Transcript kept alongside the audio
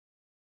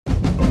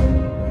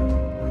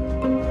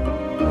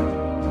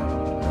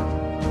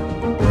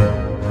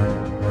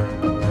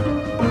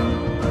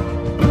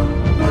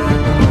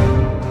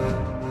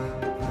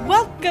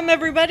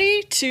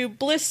everybody, to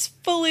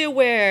Blissfully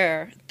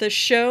Aware, the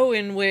show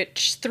in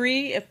which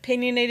three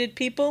opinionated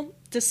people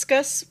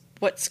discuss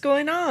what's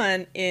going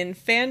on in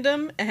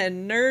fandom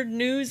and nerd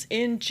news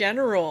in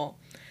general.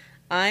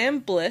 I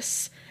am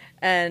Bliss,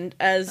 and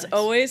as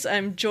always,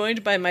 I'm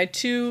joined by my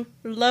two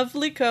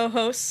lovely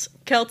co-hosts,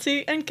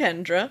 Kelty and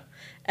Kendra,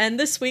 and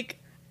this week,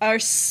 our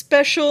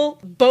special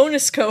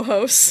bonus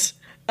co-host,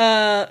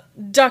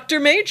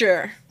 Dr.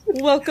 Major.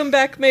 Welcome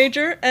back,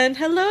 Major, and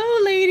hello,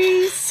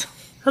 ladies!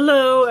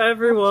 Hello,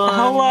 everyone.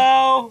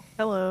 Hello.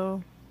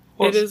 Hello.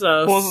 It is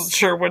us. Wasn't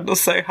sure when to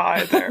say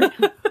hi there.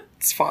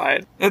 It's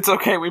fine. It's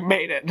okay, we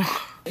made it.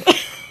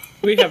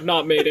 We have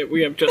not made it.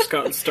 We have just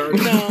gotten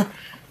started.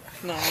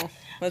 No,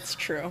 that's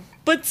true.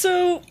 But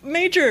so,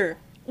 Major,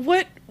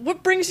 what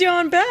brings you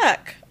on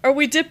back? Are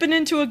we dipping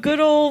into a good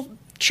old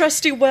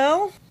trusty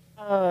well?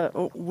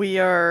 We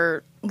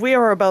are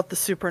about the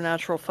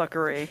supernatural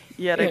fuckery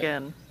yet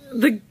again.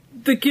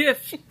 The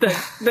gift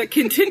that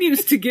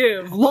continues to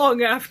give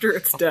long after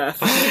its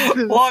death.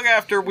 Long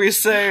after we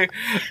say,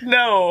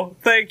 no,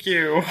 thank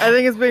you. I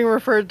think it's being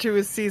referred to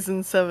as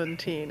season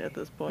 17 at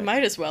this point.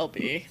 Might as well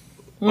be.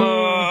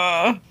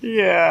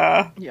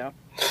 Yeah.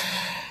 Yeah.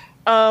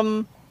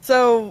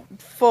 So,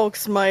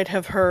 folks might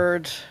have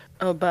heard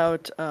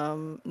about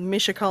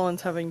Misha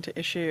Collins having to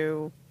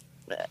issue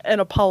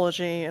an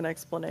apology, an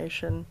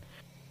explanation,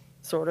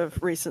 sort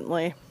of,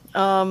 recently.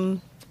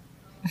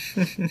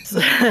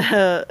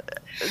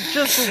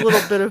 Just a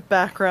little bit of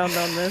background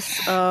on this.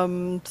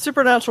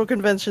 Supernatural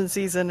convention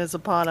season is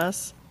upon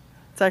us.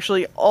 It's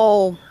actually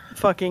all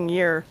fucking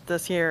year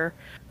this year.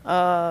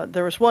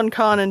 There was one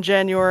con in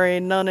January,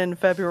 none in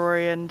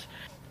February, and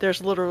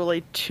there's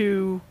literally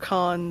 2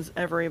 cons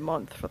every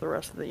month for the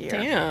rest of the year.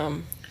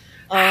 Damn.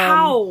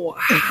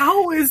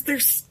 How is there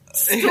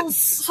still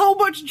so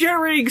much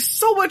generating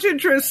so much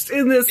interest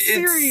in this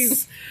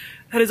series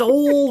that is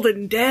old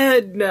and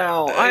dead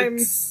now?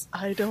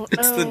 I don't know.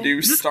 It's the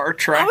new Star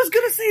Trek. I was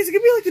gonna say, is it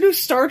gonna be like the new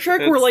Star Trek,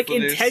 where like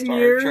in 10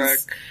 years, Trek.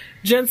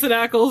 Jensen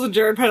Ackles and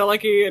Jared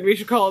Padalecki and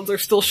Misha Collins are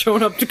still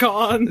showing up to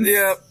cons?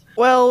 Yep.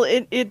 Well,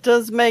 it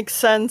does make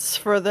sense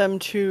for them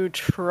to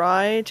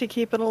try to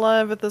keep it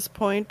alive at this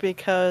point,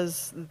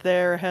 because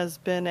there has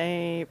been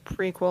a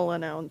prequel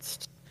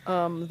announced,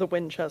 The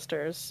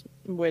Winchesters,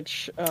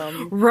 which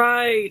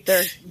right.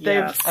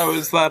 They've Oh,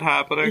 is that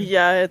happening?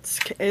 Yeah,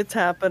 it's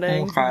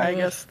happening. Okay. I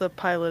guess the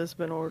pilot has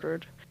been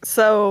ordered.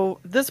 So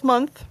this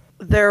month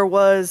there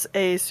was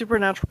a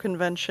Supernatural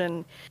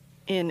convention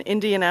in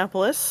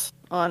Indianapolis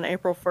on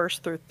April 1st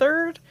through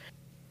 3rd,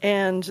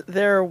 and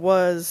there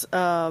was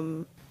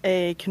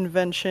a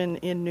convention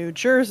in New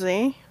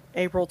Jersey,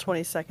 April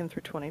 22nd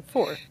through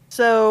 24th.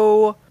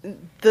 So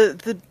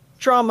the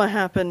drama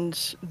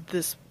happened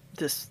this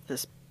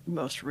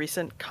most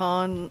recent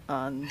con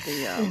on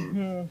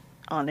the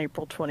on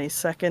April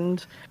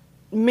 22nd.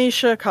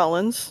 Misha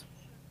Collins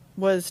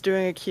was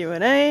doing a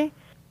Q&A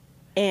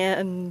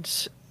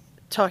and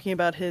talking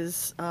about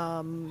his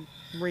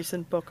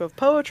recent book of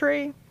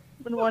poetry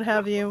and what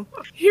have you.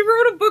 He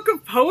wrote a book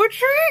of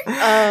poetry?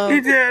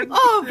 He did.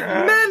 Oh,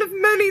 man of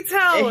many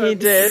talents. He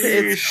did.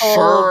 It's He called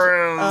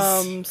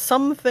sure is.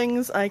 Some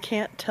Things I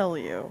Can't Tell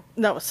You.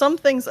 No, Some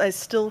Things I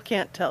Still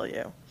Can't Tell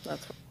You.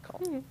 That's what it's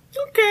called.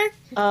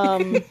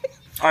 Okay.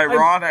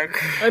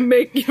 Ironic. I'm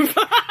making...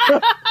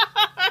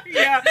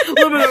 Yeah, a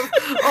little bit of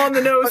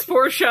on-the-nose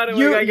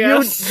foreshadowing, I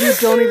guess. You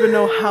don't even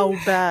know how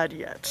bad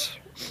yet.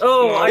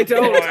 Oh, I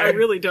don't. boy. I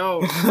really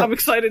don't. I'm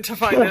excited to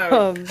find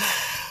out.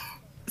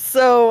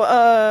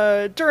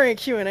 So, during a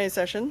Q&A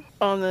session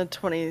on the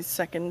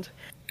 22nd,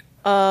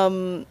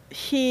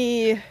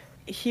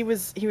 he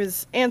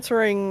was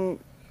answering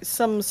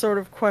some sort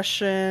of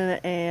question,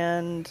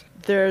 and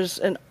there's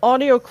an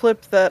audio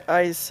clip that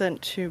I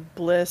sent to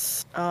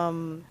Bliss,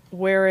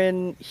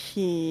 wherein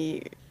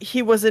he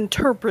was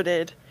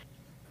interpreted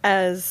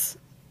as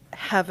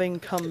having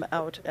come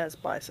out as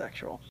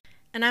bisexual.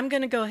 And I'm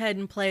going to go ahead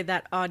and play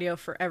that audio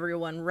for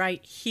everyone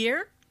right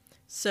here,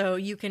 so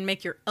you can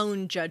make your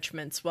own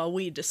judgments while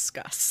we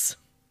discuss.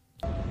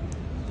 By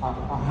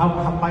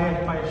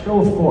a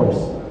show of force,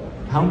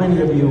 how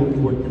many of you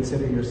would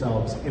consider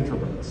yourselves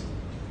introverts?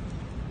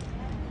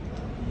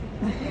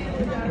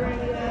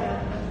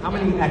 How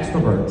many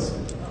extroverts?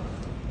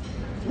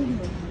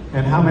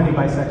 And how many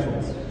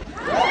bisexuals?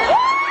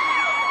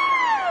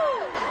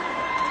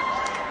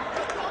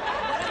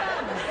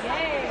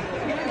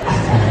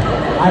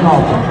 I'm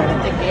all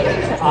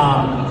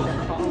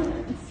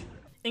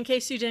In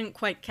case you didn't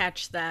quite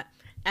catch that,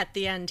 at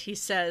the end he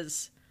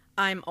says,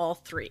 "I'm all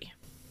 3."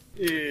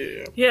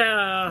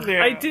 Yeah,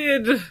 I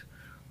did.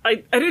 I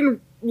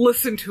didn't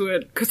listen to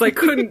it because I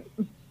couldn't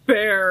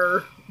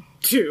bear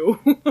to.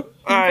 But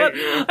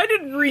I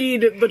did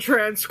read the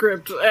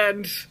transcript,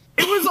 and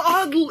it was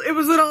odd. It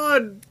was an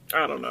odd.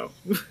 I don't know.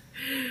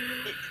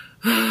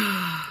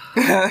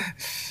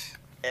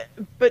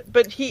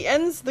 But he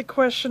ends the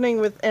questioning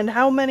with, and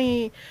how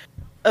many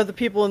of the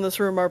people in this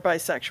room are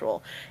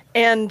bisexual?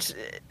 And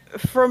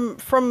from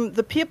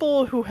the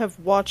people who have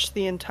watched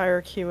the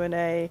entire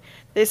Q&A,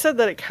 they said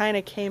that it kind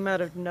of came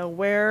out of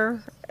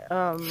nowhere.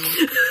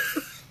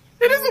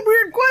 It is a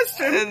weird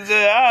question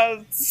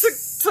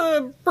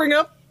to bring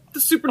up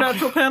the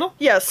Supernatural panel.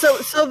 Yeah,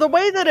 so the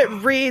way that it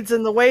reads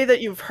and the way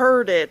that you've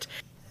heard it,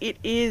 it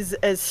is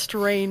as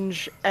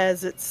strange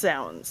as it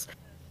sounds.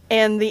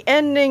 And the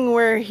ending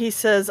where he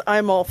says,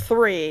 I'm all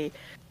three,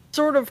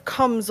 sort of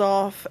comes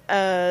off,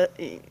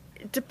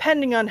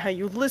 depending on how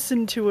you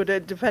listen to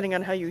it, depending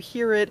on how you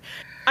hear it,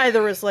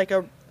 either as like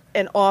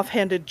an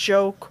offhanded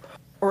joke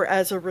or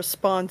as a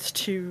response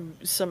to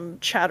some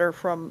chatter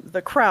from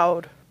the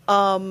crowd.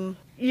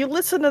 You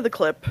listen to the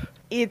clip,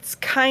 it's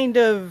kind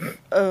of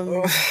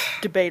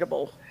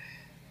debatable.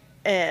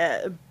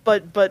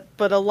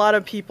 But a lot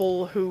of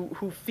people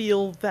who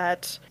feel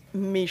that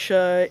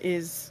Misha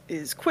is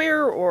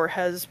queer or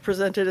has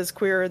presented as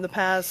queer in the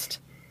past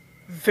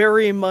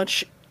very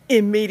much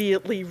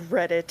immediately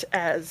read it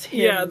as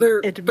him. Yeah,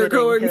 they're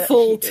going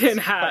full tin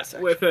hat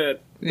with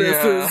it.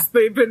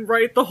 They've been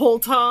right the whole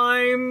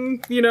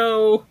time, you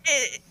know.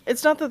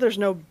 It's not that there's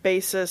no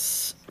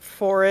basis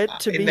for it,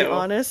 to be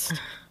honest.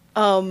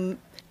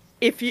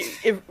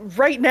 If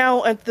right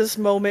now at this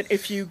moment,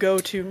 if you go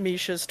to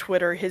Misha's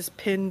Twitter, his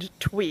pinned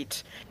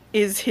tweet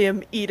is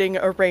him eating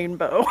a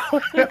rainbow.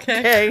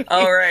 Okay.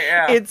 Oh right,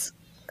 yeah. It's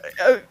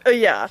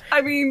yeah.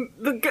 I mean,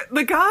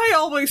 the guy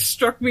always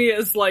struck me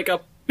as like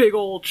a big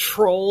old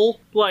troll.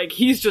 Like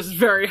he's just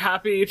very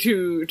happy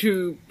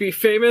to be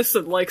famous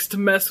and likes to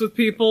mess with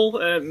people,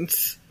 and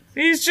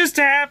he's just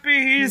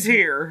happy he's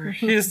here.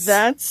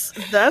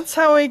 That's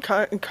how he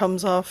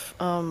comes off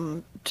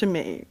to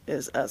me,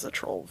 is as a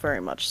troll,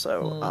 very much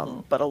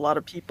so. But a lot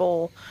of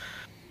people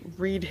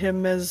read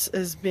him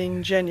as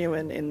being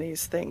genuine in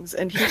these things,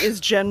 and he is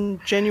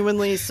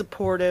genuinely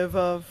supportive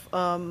of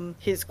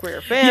his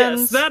queer fans.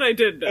 Yes, that I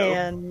did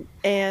know.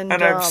 And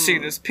I've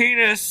seen his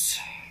penis.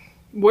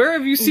 Where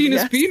have you seen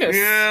his penis?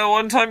 Yeah,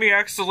 one time he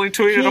accidentally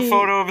tweeted a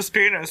photo of his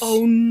penis.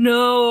 Oh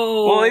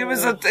no! Well, he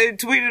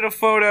tweeted a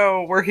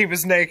photo where he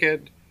was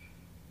naked,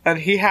 and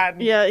he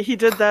hadn't. Yeah, he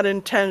did that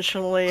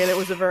intentionally, and it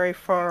was a very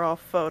far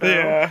off photo.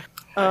 Yeah.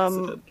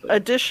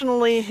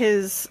 Additionally,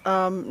 his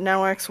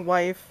now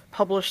ex-wife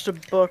published a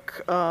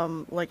book,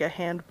 like a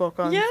handbook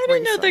on. Yeah, I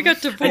didn't know they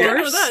got divorced. I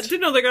didn't know that.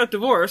 Didn't know they got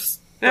divorced.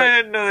 Yeah, I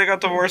didn't know they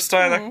got divorced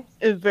either.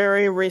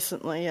 Very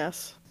recently,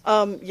 yes.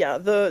 Yeah,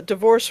 the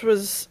divorce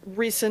was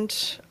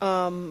recent,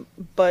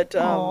 but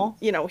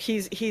you know,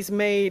 he's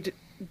made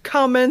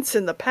comments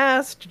in the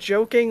past,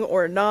 joking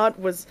or not,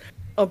 was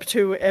up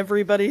to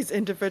everybody's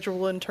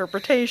individual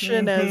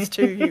interpretation as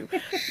to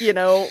you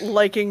know,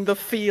 liking the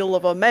feel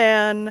of a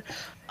man.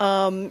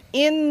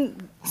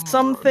 In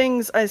some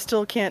things I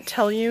still can't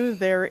tell you.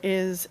 There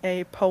is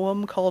a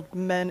poem called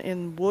Men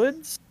in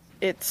Woods.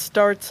 It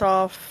starts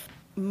off,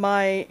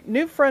 my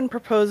new friend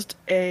proposed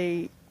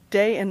a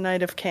day and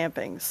night of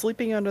camping,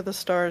 sleeping under the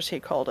stars, he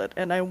called it,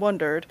 and I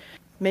wondered,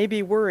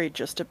 maybe worried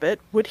just a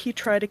bit, would he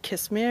try to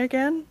kiss me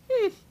again?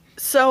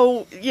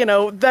 So, you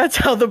know, that's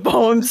how the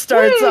poem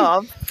starts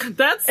off.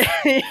 That's,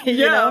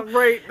 yeah,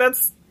 right,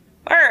 that's...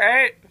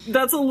 Alright.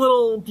 That's a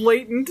little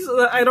blatant.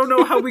 I don't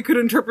know how we could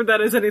interpret that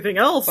as anything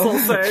else, I'll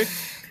say.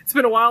 It's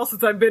been a while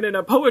since I've been in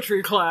a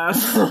poetry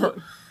class.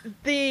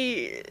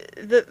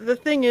 The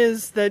thing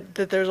is that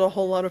there's a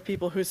whole lot of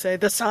people who say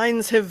the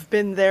signs have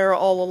been there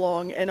all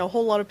along, and a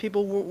whole lot of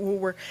people who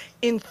were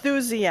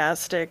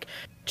enthusiastic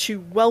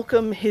to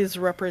welcome his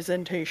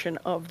representation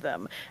of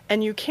them,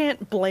 and you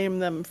can't blame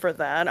them for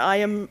that. I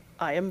am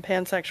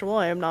pansexual,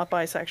 I am not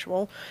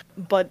bisexual,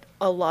 but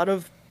a lot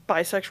of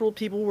bisexual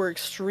people were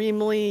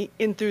extremely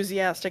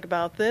enthusiastic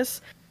about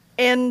this,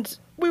 and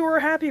we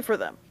were happy for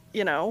them,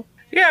 you know?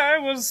 Yeah, I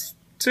was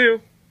too.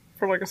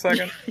 For like a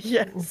second.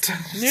 Yes.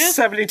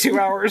 72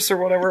 hours or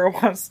whatever it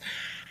was.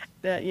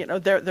 You know,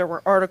 there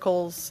were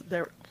articles,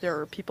 there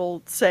were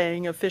people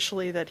saying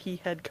officially that he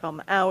had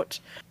come out.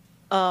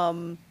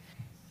 And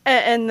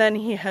then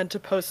he had to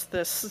post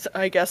this,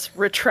 I guess,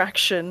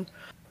 retraction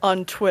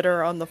on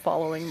Twitter on the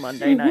following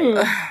Monday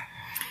night.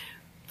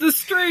 The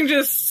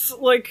strangest,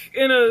 like,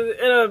 in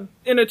a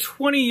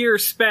 20-year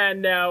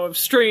span now of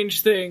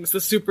strange things the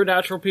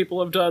Supernatural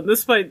people have done.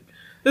 This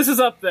is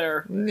up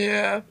there.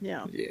 Yeah.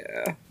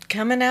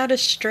 Coming out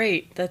as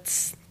straight.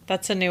 That's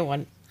a new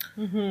one.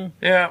 Mm-hmm.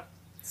 Yeah.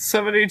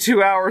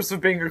 72 hours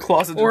of being a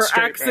closeted or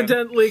straight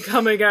accidentally man.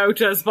 Coming out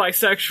as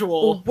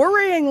bisexual.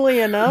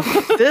 Worryingly enough,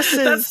 this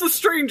is... That's the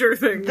stranger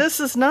thing. This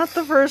is not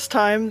the first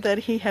time that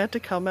he had to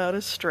come out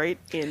as straight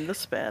in the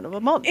span of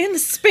a month. In the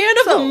span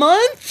of a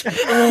month?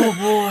 Oh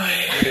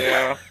boy.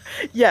 Yeah.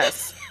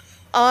 Yes.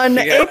 On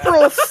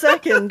April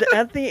 2nd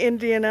at the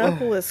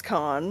Indianapolis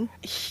Con,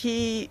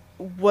 he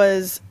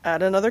was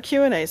at another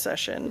Q&A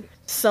session.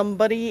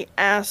 Somebody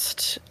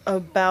asked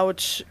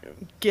about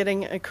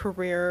getting a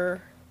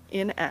career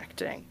in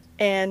acting,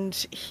 and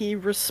he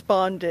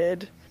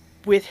responded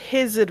with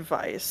his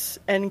advice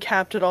and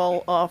capped it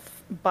all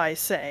off by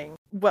saying,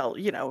 well,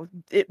 you know,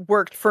 it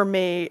worked for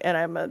me, and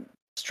I'm a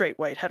straight,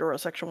 white,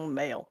 heterosexual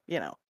male, you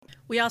know.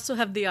 We also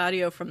have the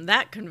audio from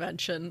that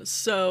convention,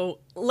 so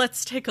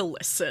let's take a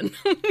listen.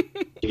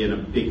 In a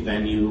big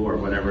venue or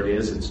whatever it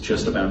is, it's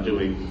just about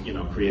doing,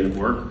 creative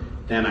work,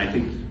 then I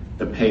think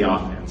the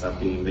payoff ends up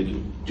being that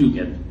you do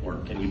get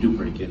work and you do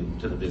break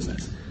into the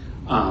business.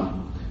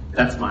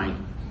 That's my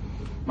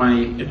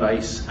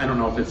advice. I don't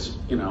know if it's,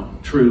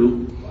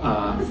 true.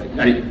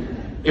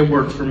 It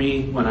worked for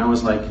me when I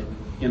was like,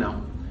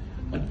 a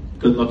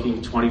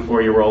good-looking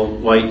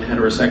 24-year-old white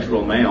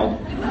heterosexual male.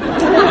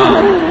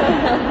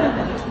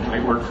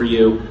 Might work for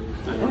you.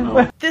 I don't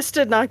know. This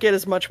did not get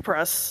as much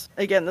press.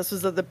 Again, this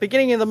was at the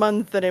beginning of the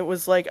month, and it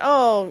was like,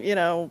 oh,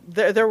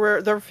 there were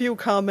a few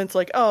comments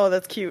like, oh,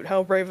 that's cute,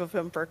 how brave of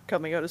him for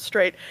coming out as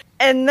straight.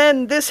 And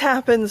then this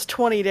happens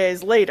 20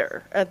 days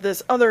later at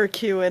this other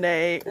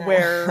Q&A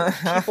where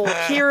people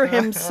hear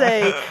him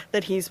say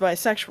that he's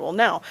bisexual.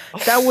 Now,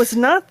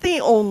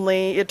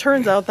 it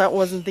turns out that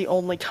wasn't the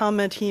only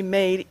comment he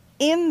made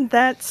in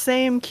that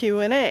same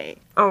Q&A.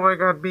 Oh my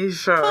god,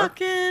 Misha.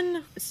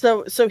 Fucking...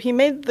 So he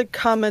made the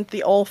comment,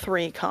 the all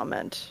three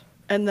comment,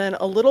 and then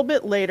a little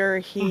bit later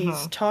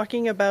he's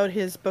talking about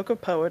his book of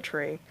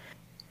poetry,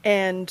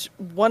 and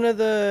one of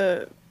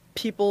the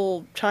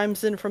people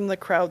chimes in from the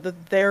crowd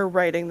that they're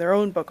writing their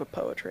own book of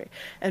poetry.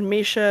 And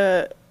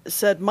Misha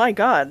said, my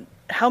god,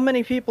 how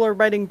many people are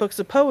writing books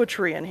of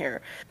poetry in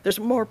here? There's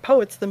more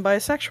poets than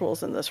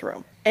bisexuals in this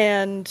room.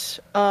 And it's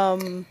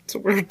a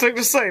weird thing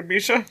to say,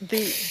 Misha.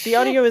 The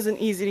audio isn't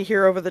easy to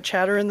hear over the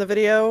chatter in the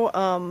video,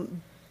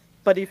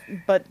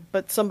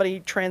 but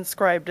somebody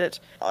transcribed it.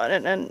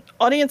 And an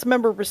audience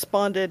member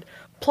responded,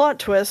 plot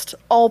twist,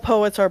 all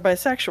poets are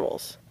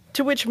bisexuals.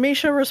 To which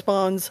Misha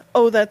responds,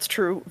 oh, that's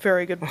true,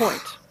 very good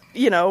point.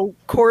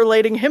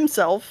 Correlating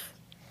himself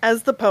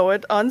as the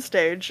poet on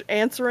stage,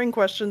 answering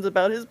questions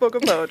about his book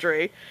of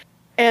poetry,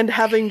 and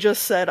having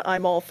just said,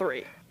 I'm all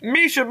three.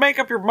 Misha, make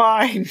up your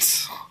mind!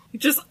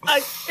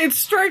 It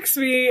strikes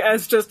me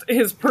as just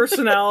his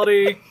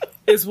personality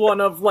is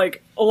one of,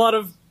 like, a lot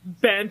of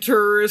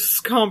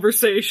banterous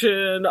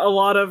conversation, a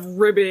lot of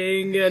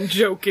ribbing and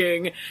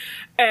joking,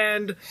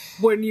 and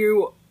when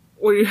you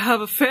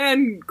have a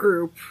fan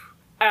group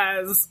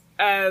as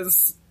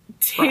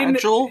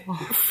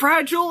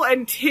fragile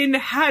and tin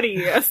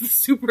hatty as the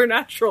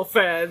Supernatural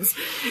fans.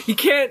 You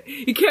can't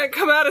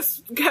come at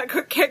us. Can't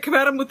come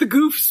at them with the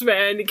goofs,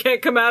 man. You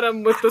can't come at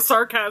them with the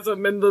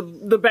sarcasm and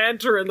the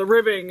banter and the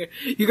ribbing.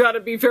 You got to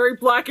be very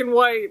black and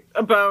white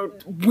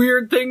about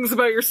weird things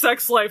about your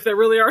sex life that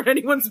really aren't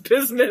anyone's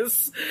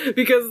business,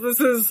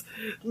 because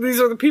these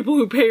are the people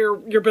who pay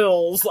your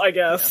bills, I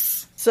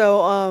guess. Yeah.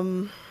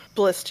 So,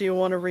 Bliss, do you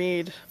want to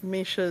read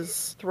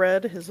Misha's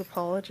thread, his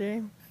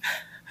apology?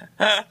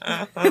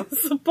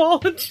 His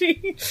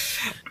apology.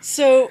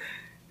 So,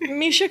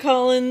 Misha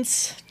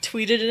Collins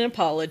tweeted an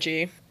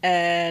apology,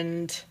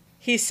 and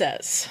he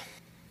says,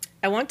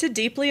 I want to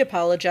deeply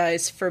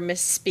apologize for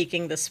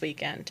misspeaking this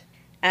weekend.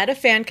 At a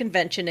fan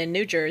convention in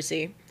New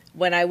Jersey,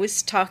 when I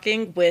was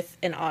talking with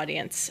an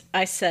audience,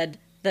 I said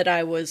that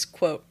I was,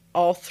 quote,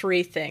 all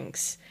three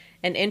things,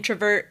 an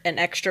introvert, an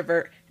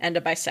extrovert, and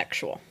a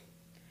bisexual.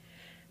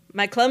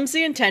 My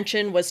clumsy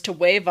intention was to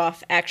wave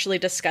off actually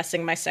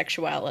discussing my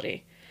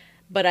sexuality,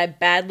 but I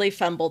badly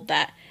fumbled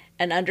that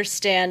and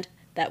understand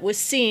that was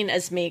seen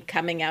as me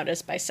coming out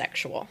as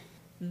bisexual.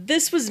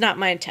 This was not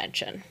my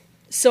intention,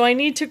 so I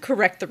need to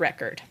correct the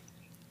record.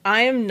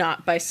 I am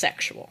not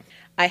bisexual.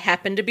 I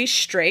happen to be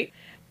straight,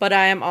 but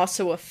I am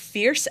also a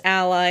fierce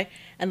ally,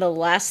 and the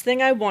last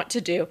thing I want to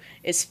do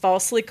is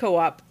falsely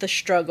co-opt the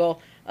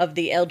struggle of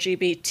the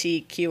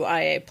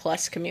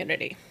LGBTQIA+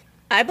 community.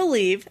 I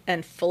believe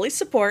and fully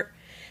support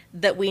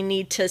that we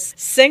need to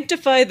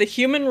sanctify the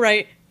human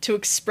right to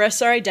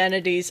express our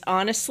identities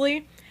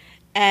honestly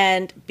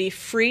and be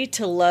free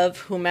to love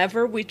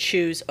whomever we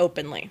choose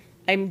openly.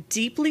 I'm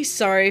deeply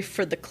sorry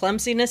for the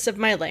clumsiness of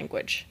my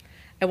language.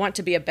 I want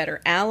to be a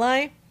better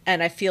ally,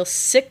 and I feel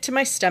sick to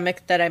my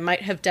stomach that I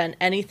might have done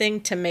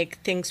anything to make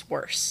things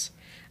worse.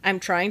 I'm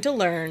trying to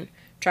learn,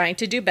 trying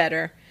to do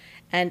better,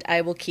 and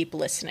I will keep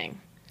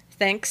listening.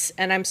 Thanks,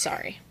 and I'm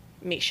sorry.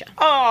 Misha.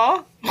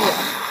 Aww.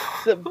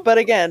 But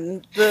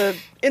again, the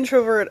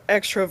introvert,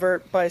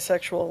 extrovert,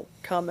 bisexual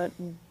comment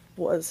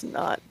was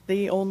not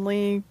the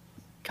only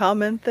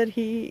comment that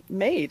he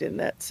made in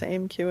that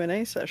same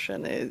Q&A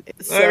session. I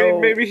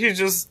mean, maybe he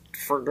just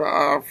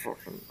forgot.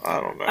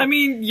 I don't know. I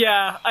mean,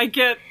 yeah, I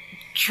get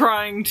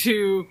trying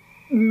to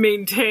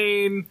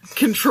maintain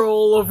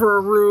control over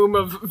a room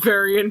of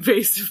very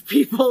invasive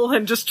people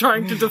and just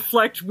trying to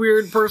deflect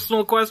weird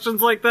personal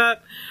questions like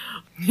that.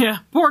 Yeah,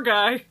 poor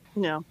guy.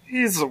 Yeah.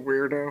 He's a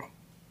weirdo.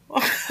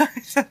 I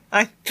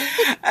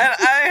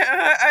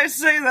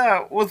say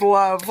that with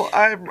love.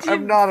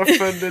 I'm not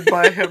offended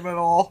by him at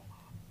all.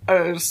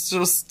 It's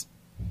just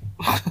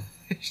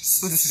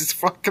he's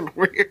fucking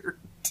weird.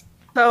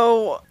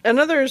 So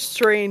another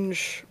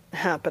strange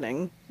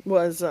happening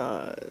was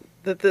that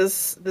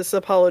this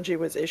apology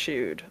was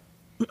issued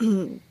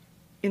in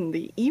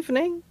the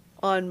evening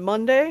on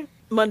Monday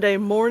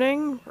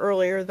morning,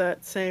 earlier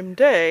that same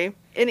day.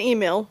 An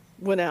email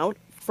went out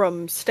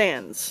from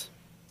Stans.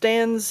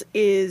 Stans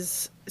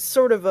is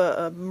sort of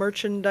a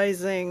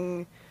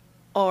merchandising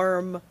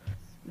arm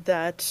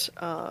that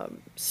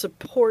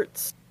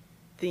supports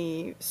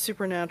the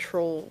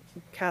Supernatural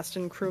cast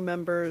and crew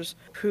members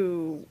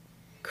who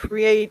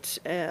create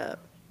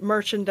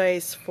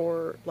merchandise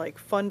for like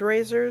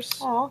fundraisers.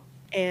 Aww.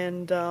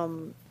 And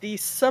the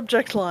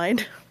subject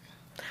line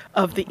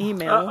of the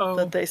email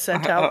that they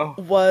sent out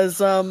was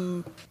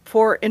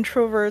for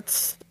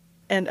introverts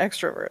and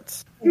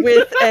extroverts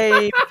with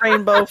a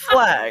rainbow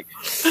flag.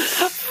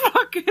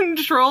 Fucking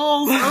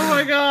trolls! Oh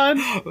my god!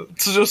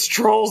 It's just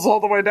trolls all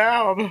the way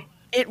down.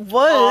 It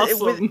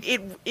was. Awesome.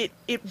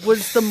 It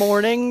was the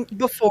morning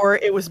before.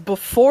 It was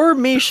before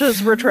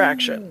Misha's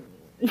retraction.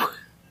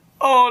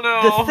 Oh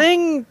no! The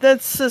thing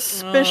that's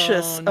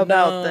suspicious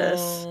about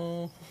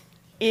this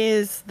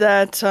is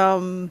that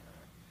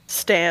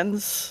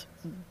Stans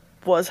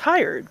was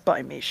hired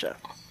by Misha.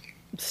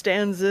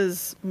 Stans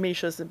is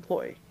Misha's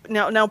employee.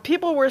 Now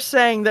people were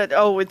saying that,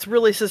 it's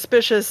really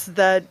suspicious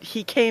that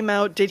he came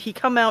out. Did he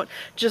come out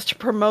just to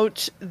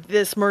promote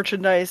this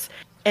merchandise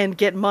and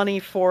get money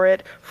for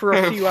it for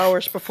a few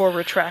hours before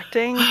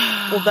retracting?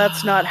 Well,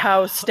 that's not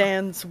how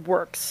Stans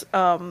works.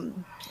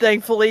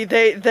 Thankfully,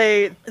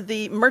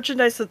 the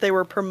merchandise that they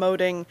were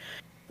promoting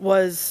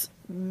was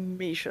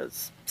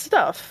Misha's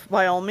stuff,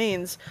 by all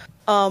means.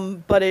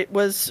 But it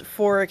was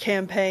for a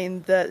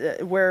campaign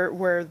that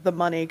where the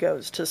money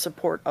goes to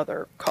support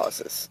other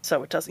causes,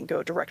 so it doesn't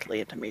go directly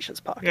into Misha's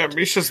pocket. Yeah,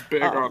 Misha's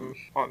big on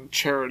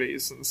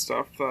charities and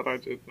stuff, that I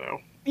did know.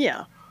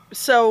 Yeah.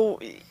 So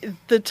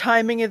the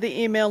timing of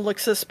the email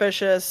looks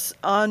suspicious.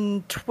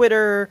 On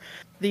Twitter,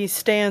 the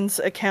Stans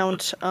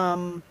account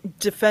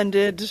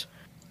defended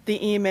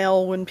the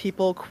email when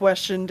people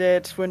questioned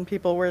it, when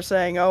people were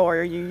saying,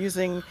 are you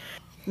using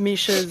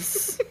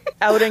Misha's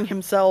outing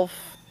himself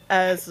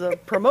as a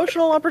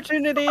promotional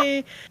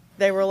opportunity?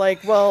 They were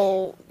like,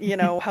 well,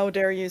 how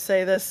dare you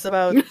say this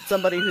about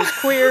somebody who's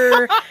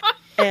queer?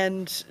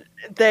 And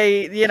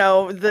they,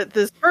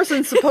 this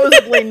person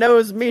supposedly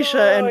knows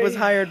Misha and was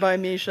hired by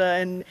Misha.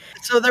 And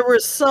so there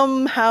was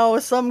somehow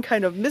some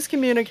kind of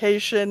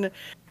miscommunication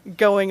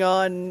going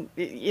on.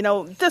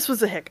 This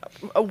was a hiccup.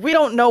 We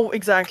don't know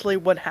exactly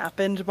what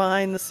happened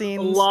behind the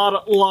scenes. A lot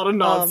of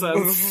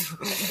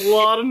nonsense. A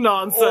lot of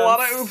nonsense. A lot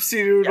of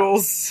oopsie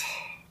doodles. Yeah.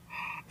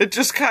 It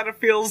just kind of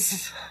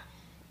feels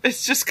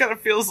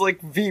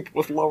like Veep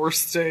with lower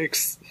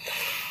stakes.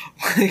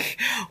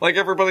 Like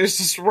everybody's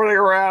just running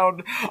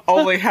around,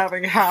 only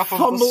having half of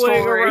the story.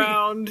 Fumbling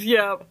around,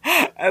 yep.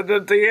 And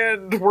at the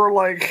end, we're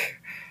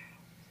like,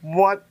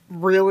 what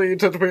really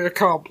did we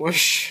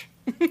accomplish?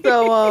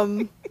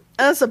 So,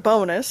 as a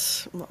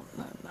bonus, well,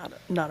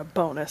 not a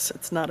bonus,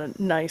 it's not a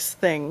nice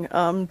thing,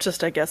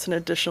 just, I guess, an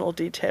additional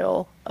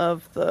detail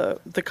of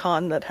the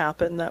con that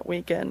happened that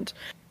weekend.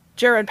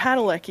 Jared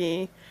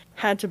Padalecki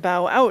had to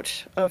bow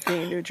out of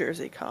the New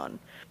Jersey con.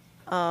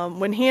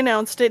 When he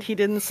announced it, he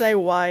didn't say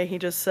why. He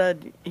just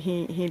said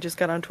he just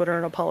got on Twitter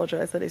and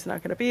apologized that he's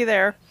not going to be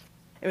there.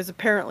 It was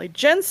apparently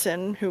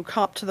Jensen who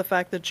copped to the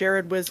fact that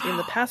Jared was in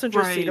the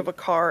passenger seat of a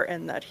car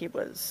and that he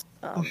was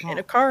in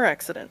a car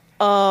accident.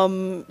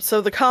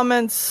 So the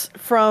comments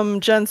from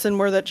Jensen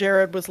were that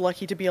Jared was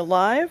lucky to be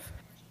alive.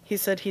 He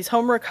said he's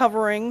home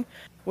recovering,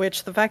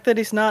 which the fact that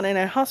he's not in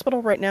a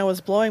hospital right now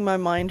is blowing my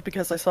mind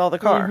because I saw the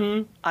car.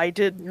 Mm-hmm. I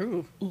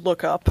did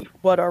look up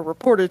what are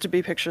reported to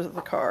be pictures of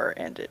the car,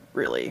 and it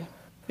really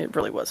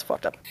was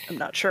fucked up. I'm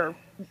not sure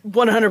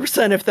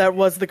 100% if that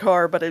was the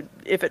car, but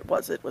if it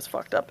was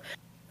fucked up.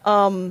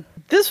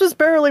 This was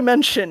barely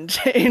mentioned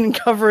in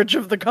coverage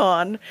of the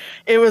con.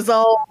 It was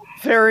all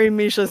very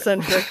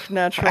Misha-centric,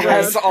 naturally.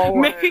 As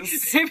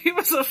always. Maybe it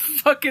was a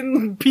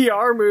fucking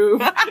PR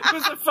move. It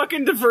was a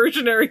fucking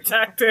diversionary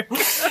tactic.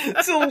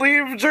 To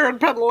leave Jared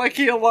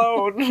Padalecki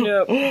alone.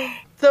 Yep.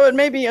 So it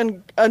may be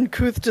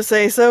uncouth to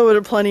say so,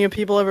 but plenty of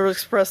people have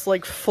expressed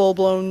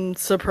full-blown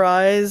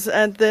surprise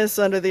at this,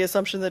 under the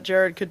assumption that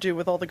Jared could do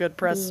with all the good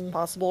press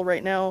possible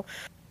right now.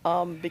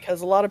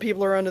 Because a lot of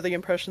people are under the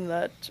impression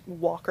that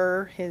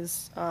Walker,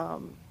 his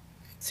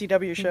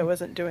CW show,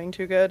 isn't doing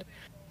too good,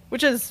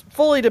 which is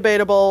fully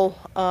debatable,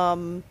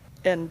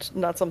 and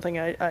not something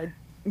I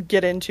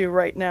get into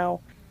right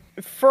now.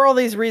 For all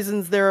these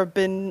reasons, there have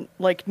been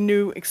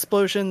new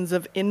explosions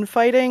of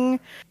infighting.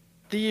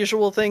 The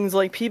usual things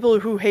like people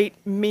who hate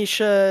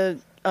Misha,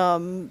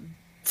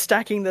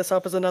 stacking this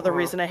up as another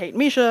reason I hate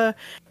Misha,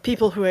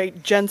 people who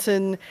hate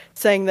Jensen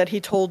saying that he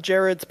told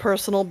Jared's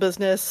personal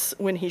business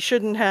when he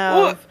shouldn't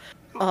have,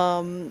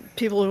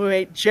 people who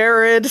hate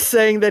Jared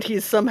saying that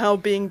he's somehow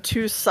being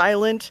too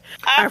silent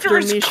after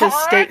Misha's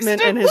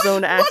statement and his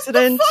own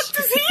accident. What the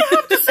fuck does he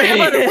have to say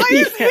about it? Why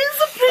is his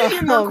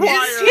opinion required?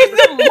 Is he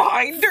the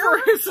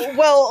minder?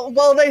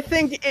 Well, they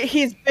think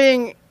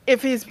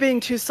if he's being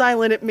too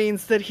silent, it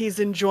means that he's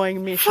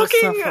enjoying Misha's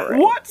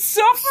suffering. What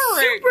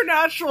suffering?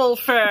 Supernatural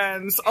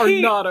fans are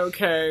not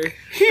okay.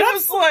 He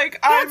was like,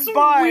 I'm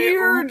bi.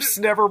 Weird. Oops,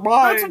 never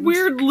mind. That's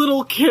weird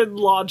little kid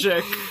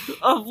logic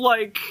of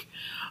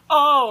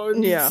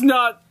it's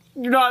not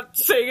you're not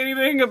saying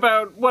anything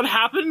about what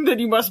happened, then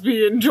you must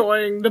be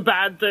enjoying the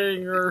bad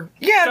thing, or...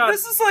 Yeah,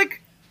 this is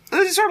like...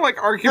 These are like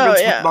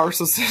arguments with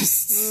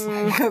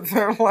narcissists.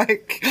 They're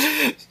like,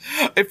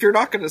 if you're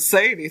not going to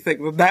say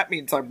anything, then that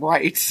means I'm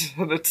right.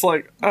 And it's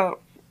like,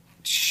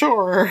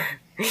 sure.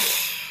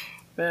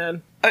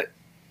 Man. I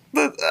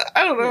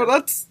don't know,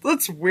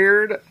 that's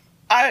weird.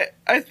 I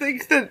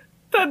think that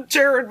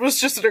Jared was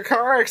just in a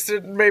car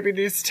accident and maybe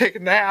needs to take a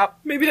nap.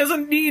 Maybe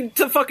doesn't need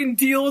to fucking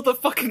deal with the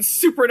fucking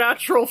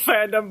supernatural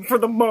fandom for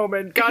the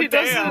moment. God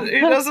damn. He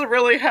doesn't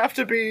really have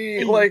to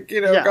be, like,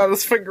 got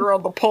his finger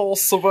on the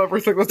pulse of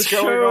everything that's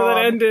going on. The show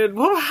that ended.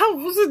 Well, how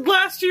was it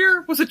last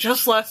year? Was it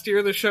just last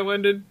year the show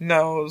ended?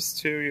 No, it was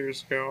 2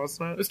 years ago,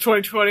 wasn't it? It was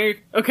 2020?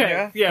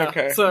 Okay, yeah.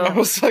 Okay. So I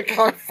was like,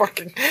 I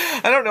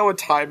don't know what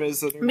time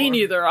is anymore. Me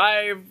neither.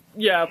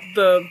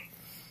 The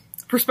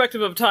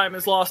perspective of time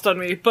is lost on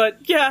me,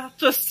 but yeah,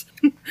 just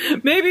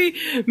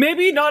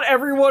maybe not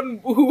everyone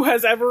who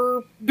has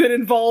ever been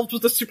involved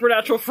with the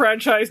Supernatural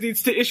franchise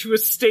needs to issue a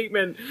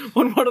statement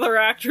when one of their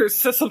actors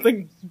says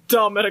something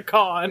dumb at a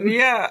con.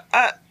 Yeah,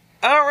 I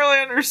don't really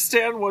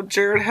understand what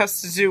Jared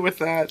has to do with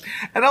that.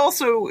 And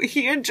also,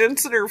 he and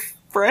Jensen are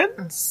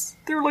friends.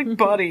 They're like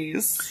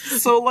buddies.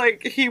 So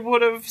like, he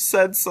would have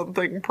said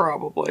something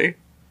probably.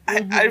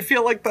 I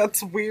feel like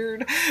that's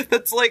weird.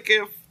 That's like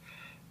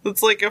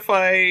if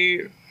I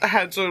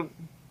had to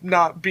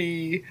not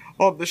be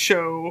on the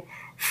show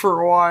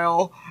for a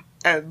while,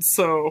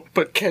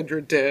 but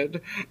Kendra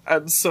did,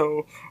 and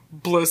so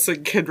Bliss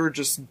and Kendra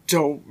just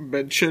don't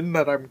mention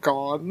that I'm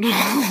gone.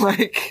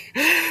 Like,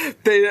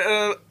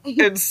 they,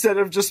 instead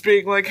of just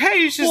being like,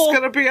 hey, she's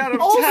gonna be out of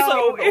town.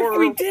 Also, if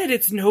we did,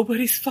 it's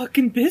nobody's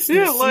fucking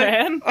business,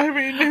 man. I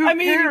mean, who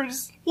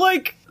cares?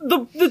 Like,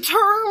 the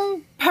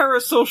term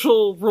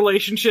parasocial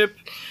relationship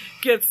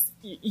gets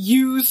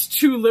used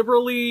too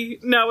liberally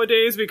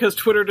nowadays because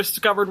Twitter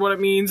discovered what it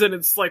means and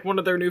it's like one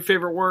of their new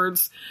favorite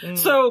words.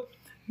 So,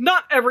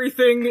 not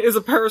everything is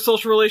a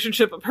parasocial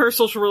relationship. A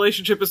parasocial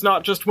relationship is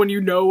not just when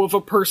you know of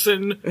a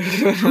person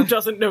who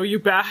doesn't know you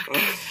back.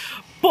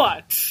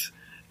 But,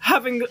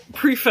 having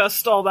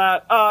prefaced all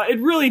that, it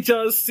really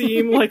does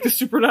seem like the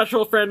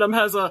Supernatural fandom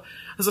has a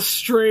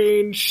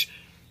strange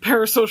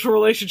parasocial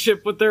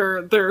relationship with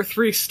their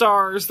 3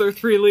 stars, their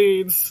 3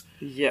 leads.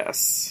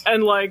 Yes.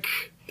 And like,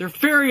 they're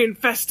very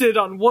invested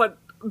on what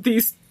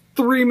these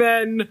 3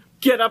 men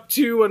get up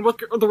to and what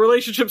the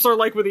relationships are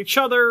like with each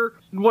other,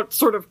 and what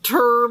sort of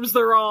terms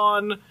they're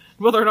on,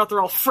 whether or not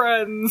they're all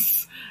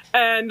friends.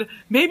 And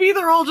maybe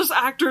they're all just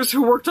actors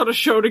who worked on a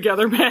show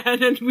together,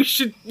 man, and you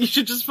should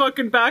just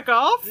fucking back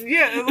off?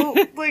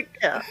 Yeah, like...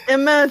 Yeah,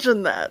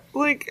 imagine that.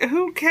 Like,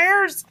 who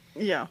cares?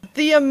 Yeah.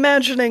 The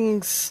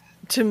imaginings,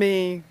 to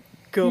me,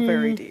 go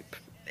very deep.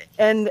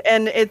 And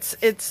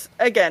it's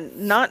again,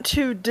 not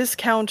to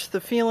discount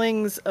the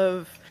feelings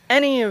of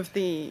any of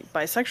the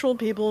bisexual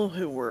people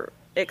who were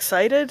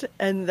excited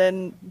and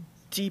then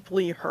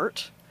deeply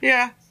hurt.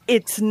 Yeah.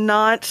 It's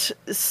not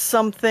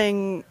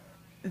something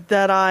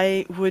that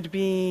I would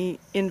be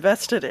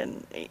invested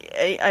in.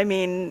 I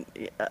mean,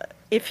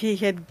 if he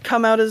had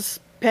come out as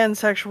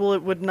pansexual,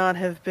 it would not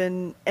have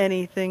been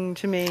anything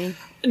to me.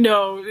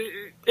 No,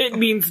 it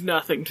means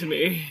nothing to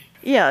me.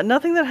 Yeah,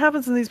 nothing that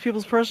happens in these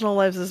people's personal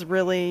lives is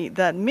really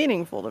that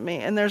meaningful to me.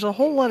 And there's a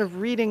whole lot of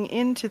reading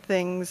into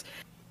things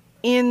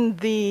in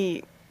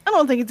the... I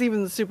don't think it's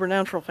even the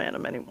Supernatural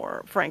fandom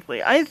anymore,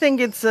 frankly. I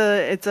think it's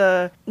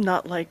a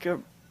not like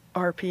a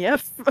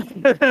RPF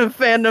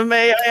fandom.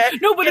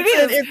 No, but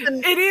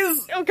it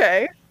is.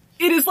 Okay.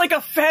 It is like a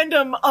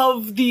fandom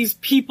of these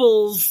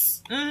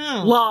people's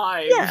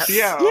lives. Yes.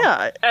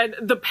 Yeah. And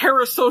the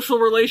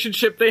parasocial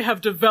relationship they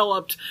have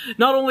developed,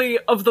 not only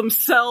of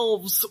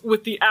themselves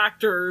with the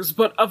actors,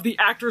 but of the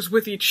actors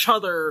with each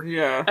other.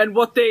 Yeah. And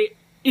what they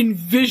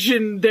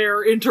envision their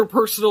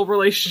interpersonal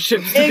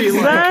relationships to be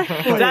like.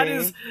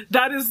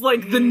 That is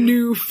like the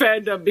new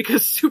fandom,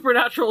 because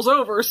Supernatural's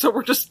over, so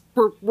we're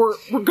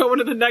going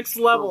to the next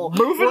level.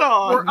 Moving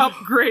on. We're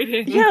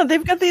upgrading. Yeah,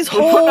 they've got these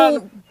whole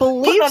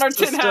belief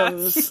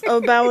systems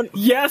about...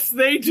 Yes,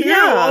 they do.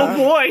 Yeah. Oh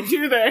boy,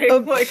 do they.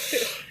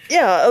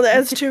 Yeah,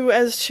 as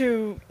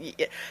to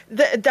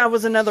that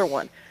was another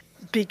one.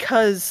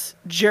 Because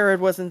Jared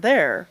wasn't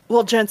there,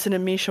 well, Jensen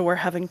and Misha were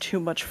having too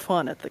much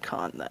fun at the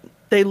con then.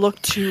 They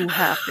looked too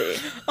happy.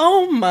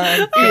 Oh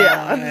my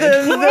god.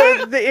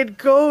 Yeah, it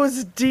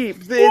goes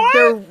deep. They're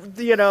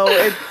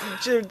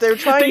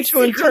trying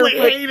to interpret...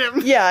 hate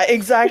him. Yeah,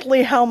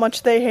 exactly how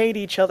much they hate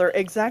each other,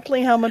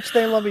 exactly how much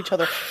they love each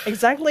other,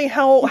 exactly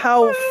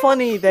how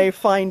funny they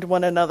find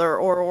one another,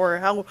 or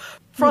how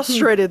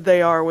frustrated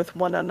they are with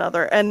one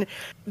another. And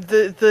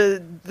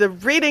the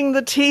reading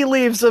the tea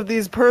leaves of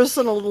these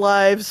personal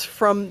lives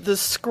from the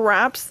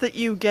scraps that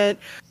you get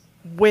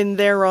when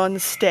they're on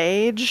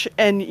stage,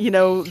 and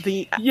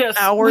the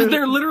hours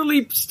they're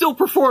literally still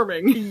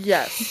performing.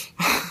 Yes.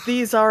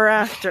 These are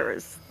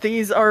actors.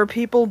 These are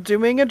people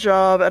doing a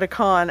job at a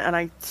con, and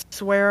I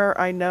swear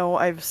I know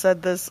I've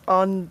said this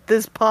on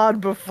this pod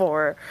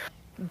before.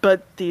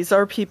 But these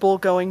are people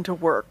going to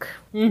work.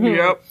 Mm-hmm.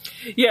 Yep.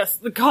 Yes,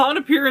 the con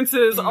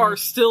appearances are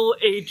still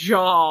a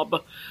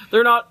job.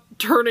 They're not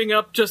turning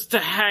up just to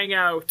hang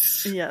out.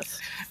 Yes.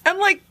 And,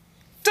 like,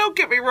 don't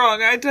get me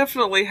wrong, I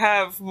definitely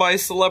have my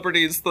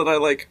celebrities that I,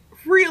 like,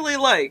 really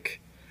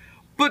like.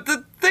 But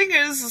the thing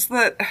is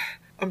that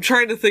I'm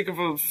trying to think of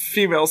a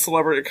female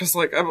celebrity, because,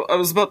 like, I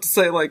was about to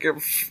say, like,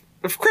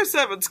 if Chris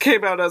Evans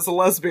came out as a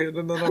lesbian,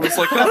 and then I was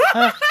like,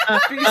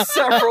 that'd be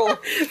several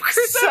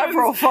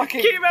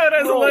fucking came out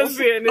as roles. a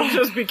lesbian and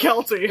just be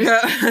Kelty.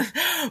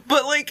 Yeah.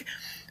 But, like,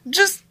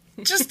 just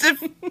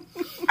if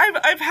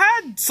I've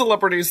had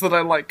celebrities that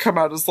I like come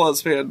out as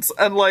lesbians,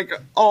 and, like,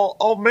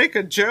 I'll make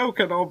a joke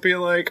and I'll be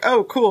like,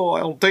 oh, cool,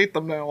 I'll date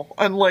them now.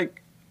 And,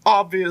 like,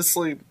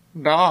 obviously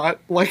not.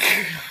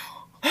 Like,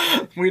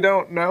 we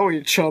don't know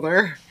each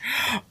other.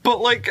 But,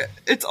 like,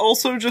 it's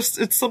also just,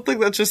 it's something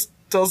that just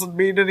doesn't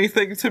mean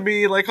anything to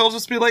me. Like, I'll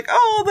just be like,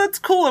 oh, that's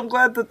cool, I'm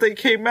glad that they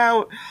came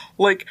out.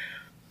 Like,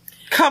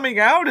 coming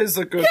out is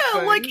a good thing.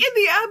 Yeah, like, in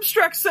the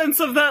abstract sense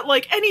of that,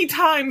 like,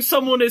 anytime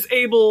someone is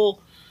able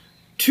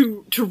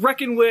to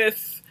reckon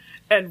with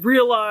and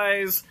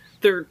realize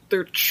their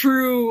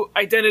true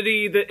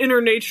identity, the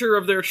inner nature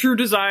of their true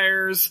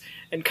desires,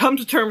 and come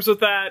to terms with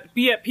that,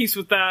 be at peace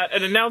with that,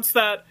 and announce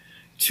that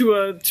to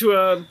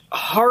a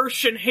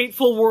harsh and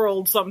hateful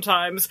world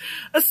sometimes,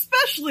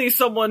 especially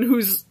someone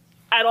who's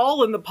at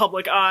all in the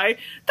public eye,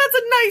 that's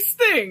a nice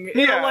thing.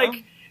 You know,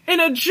 like, in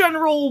a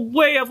general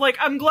way of, like,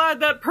 I'm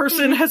glad that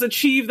person has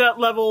achieved that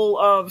level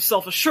of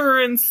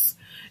self-assurance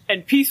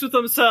and peace with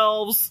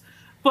themselves,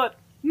 but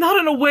not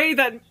in a way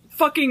that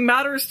fucking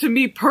matters to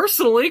me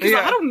personally, because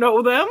I don't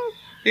know them.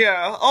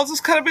 Yeah, I'll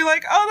just kind of be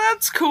like, oh,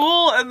 that's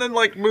cool, and then,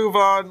 like, move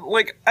on.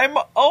 Like, I'm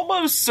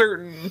almost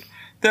certain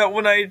that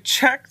when I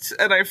checked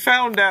and I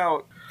found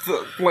out,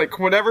 like,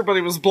 when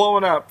everybody was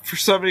blowing up for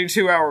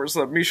 72 hours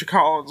that Misha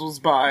Collins was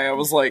bi, I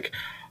was like,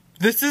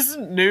 this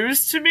isn't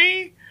news to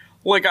me?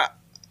 Like,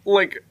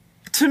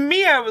 to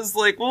me, I was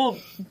like, well,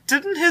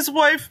 didn't his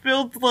wife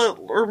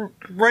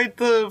write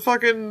the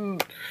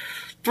fucking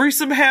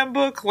threesome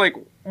handbook? Like,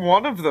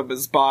 one of them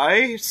is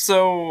bi,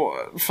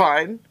 so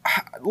fine.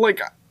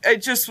 Like, I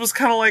just was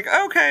kind of like,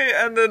 okay,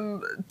 and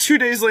then 2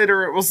 days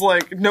later it was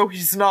like, no,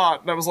 he's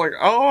not, and I was like,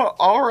 oh,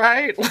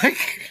 alright,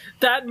 like...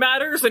 That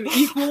matters an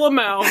equal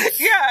amount.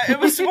 Yeah, it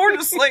was more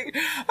just like,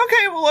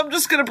 okay, well, I'm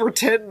just gonna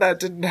pretend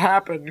that didn't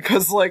happen,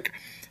 because, like,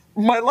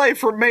 my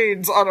life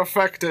remains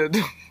unaffected.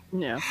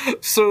 Yeah.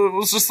 So it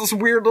was just this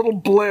weird little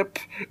blip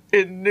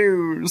in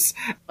news.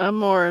 I'm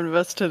more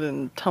invested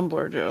in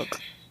Tumblr jokes.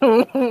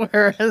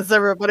 Whereas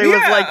everybody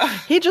was like,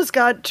 he just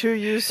got too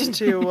used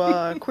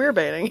to queer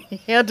baiting.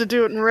 He had to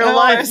do it in real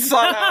life. I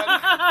saw that one.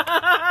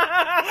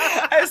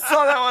 I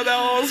saw that one.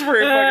 That was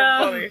pretty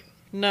fucking funny.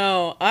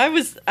 No, I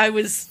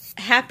was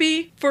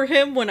happy for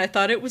him when I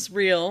thought it was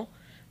real,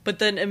 but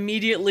then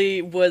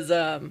immediately was,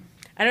 I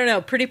don't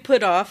know, pretty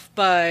put off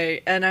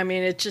by, and I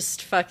mean, it's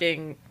just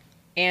fucking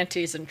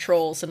antis and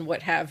trolls and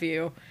what have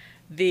you.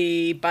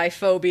 The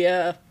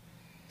biphobia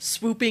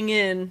swooping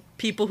in,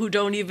 people who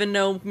don't even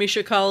know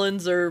Misha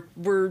Collins or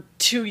were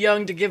too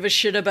young to give a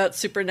shit about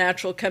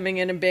Supernatural coming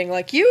in and being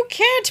like, you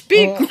can't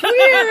be queer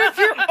if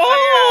you're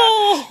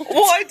old!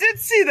 Well, I did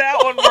see that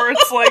one where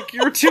it's like,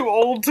 you're too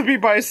old to be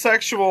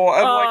bisexual,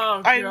 and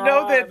like, I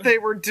know that they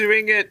were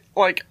doing it,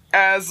 like,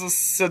 as a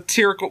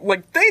satirical,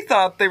 like, they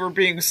thought they were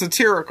being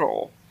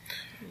satirical.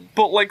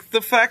 But, like,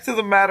 the fact of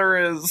the matter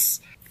is,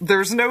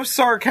 there's no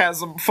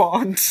sarcasm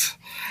font,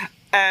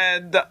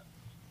 and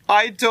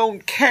I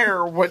don't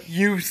care what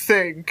you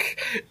think.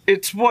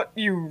 It's what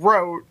you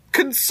wrote.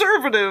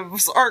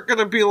 Conservatives aren't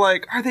gonna be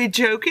like, are they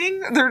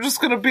joking? They're just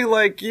gonna be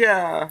like,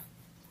 yeah,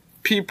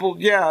 people,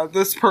 yeah,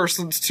 this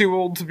person's too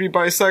old to be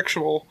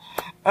bisexual.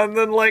 And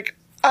then, like,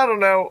 I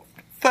don't know,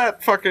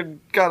 that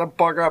fucking got a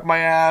bug up my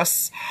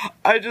ass.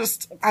 I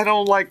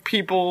don't like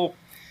people...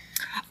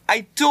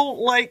 I don't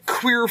like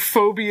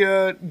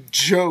queerphobia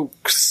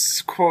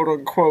jokes, quote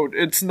unquote.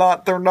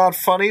 They're not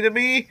funny to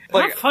me.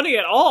 Like, not funny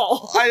at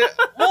all.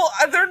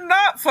 They're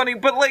not funny,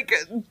 but like,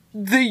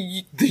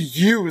 the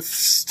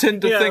youths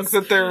tend to think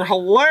that they're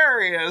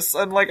hilarious,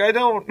 and like, I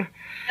don't...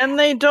 And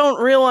they don't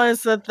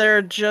realize that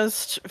they're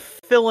just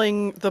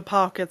filling the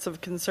pockets of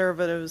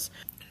conservatives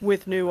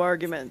with new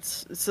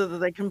arguments, so that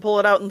they can pull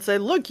it out and say,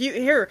 look,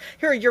 here,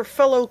 your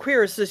fellow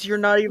queers says you're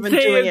not even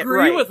doing it right. They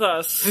agree with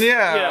us.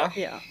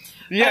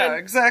 Yeah,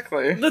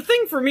 exactly. The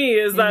thing for me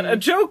is that a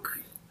joke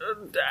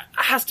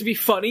has to be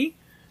funny.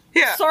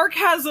 Yeah.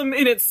 Sarcasm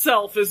in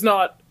itself is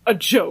not a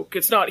joke.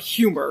 It's not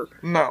humor.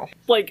 No.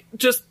 Like,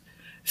 just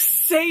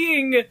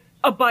saying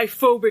a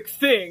biphobic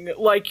thing,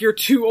 like you're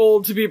too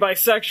old to be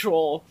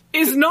bisexual,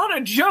 is not a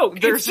joke.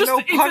 There's no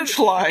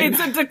punchline. It's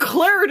a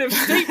declarative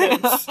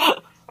statement.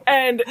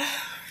 And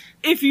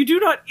if you do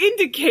not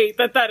indicate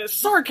that that is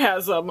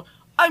sarcasm,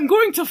 I'm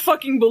going to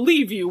fucking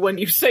believe you when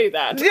you say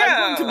that. Yeah.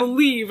 I'm going to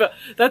believe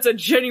that's a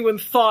genuine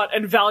thought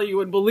and value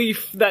and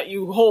belief that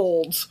you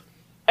hold.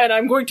 And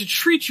I'm going to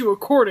treat you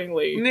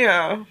accordingly.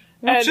 Yeah.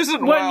 Which and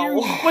isn't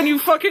when you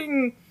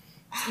fucking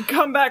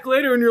come back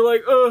later and you're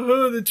like,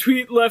 the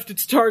tweet left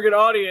its target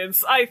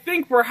audience. I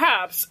think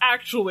perhaps,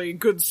 actually,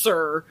 good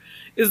sir,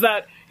 is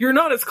that you're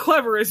not as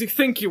clever as you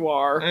think you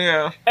are.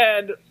 Yeah.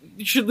 And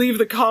you should leave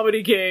the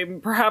comedy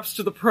game, perhaps,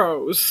 to the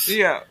pros.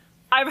 Yeah.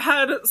 I've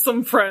had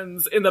some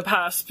friends in the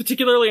past,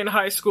 particularly in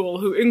high school,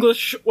 who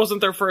English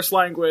wasn't their first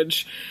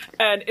language,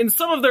 and in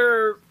some of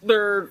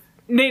their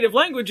native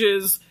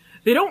languages,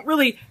 they don't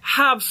really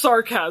have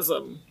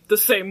sarcasm the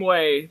same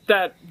way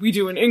that we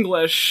do in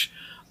English,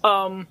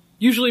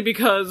 usually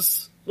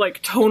because,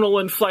 like, tonal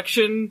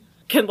inflection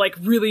can, like,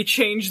 really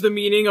change the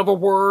meaning of a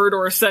word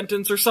or a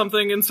sentence or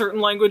something in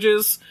certain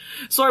languages.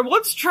 So I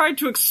once tried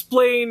to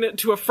explain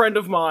to a friend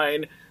of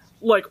mine,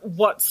 like,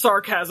 what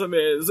sarcasm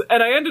is,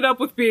 and I ended up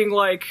with being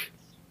like,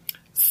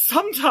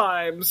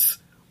 sometimes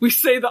we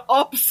say the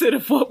opposite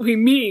of what we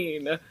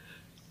mean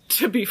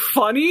to be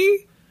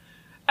funny,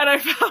 and I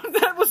found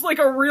that was, like,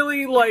 a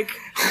really, like,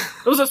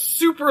 it was a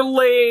super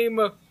lame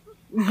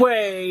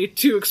way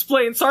to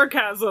explain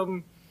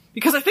sarcasm,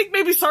 because I think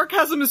maybe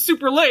sarcasm is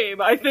super lame.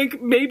 I think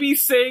maybe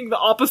saying the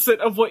opposite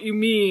of what you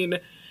mean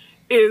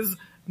is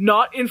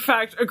not, in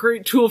fact, a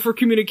great tool for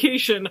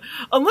communication,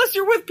 unless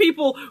you're with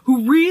people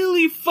who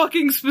really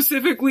fucking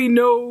specifically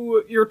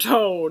know your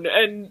tone,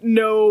 and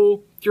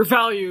know your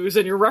values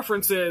and your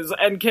references,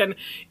 and can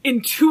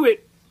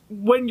intuit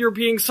when you're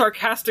being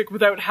sarcastic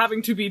without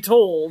having to be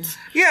told.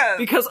 Yeah.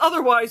 Because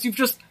otherwise, you've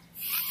just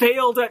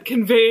failed at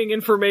conveying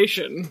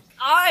information.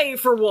 I,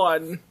 for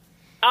one,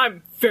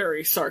 I'm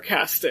very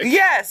sarcastic.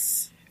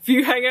 Yes! If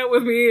you hang out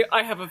with me,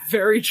 I have a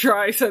very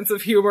dry sense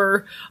of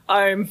humor.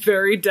 I'm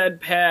very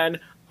deadpan.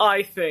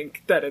 I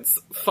think that it's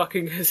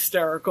fucking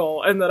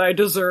hysterical and that I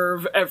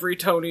deserve every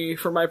Tony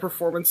for my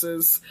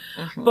performances.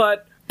 Mm-hmm.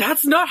 But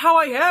that's not how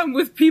I am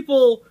with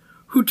people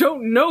who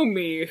don't know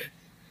me.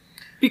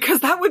 Because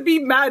that would be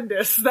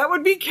madness. That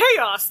would be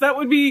chaos. That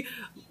would be,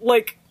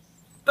 like,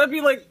 that'd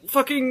be like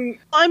fucking...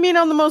 I mean,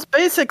 on the most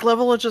basic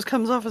level, it just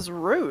comes off as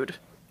rude.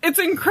 It's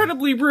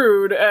incredibly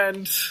rude,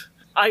 and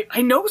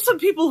I know some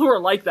people who are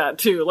like that,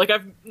 too. Like,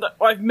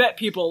 I've met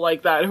people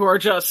like that who are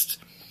just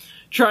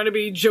trying to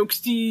be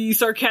jokesy,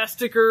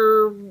 sarcastic,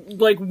 or,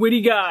 like,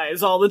 witty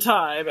guys all the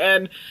time.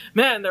 And,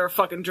 man, they're a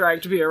fucking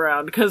drag to be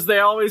around, because they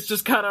always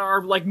just kind of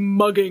are, like,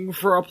 mugging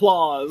for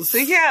applause.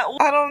 Yeah,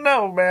 I don't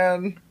know,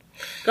 man.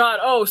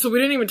 God, so we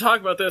didn't even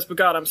talk about this, but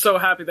God, I'm so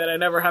happy that I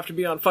never have to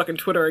be on fucking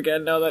Twitter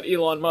again now that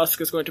Elon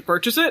Musk is going to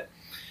purchase it.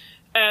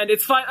 And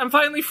it's fine. I'm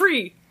finally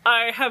free.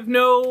 I have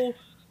no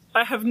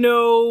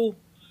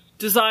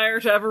desire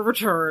to ever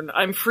return.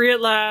 I'm free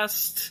at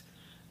last.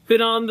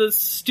 Been on this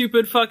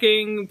stupid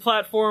fucking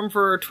platform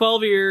for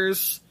 12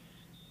 years,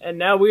 and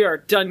now we are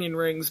Dunyan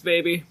Rings,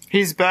 baby.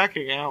 He's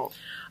backing out.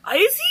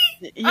 Is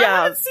he? Yeah, I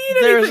haven't seen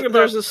anything about...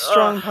 There's a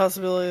strong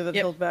possibility that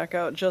he'll back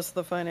out. Just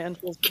the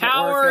financials.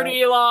 Coward,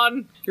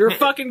 Elon! You're a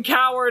fucking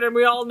coward, and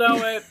we all know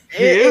it.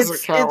 He is a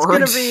coward. It's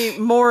going to be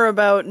more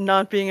about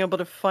not being able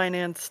to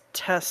finance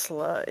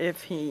Tesla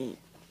if he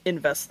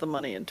invests the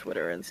money in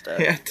Twitter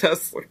instead. Yeah,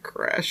 Tesla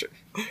crashing.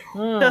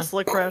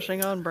 Tesla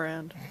crashing on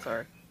brand.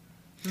 Sorry.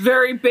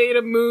 Very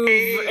beta move,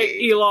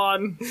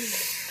 Elon.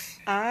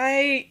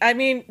 I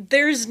mean,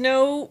 there's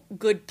no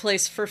good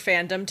place for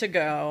fandom to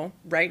go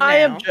right now. I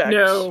object.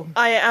 No.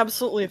 I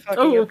absolutely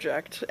fucking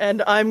object.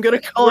 And I'm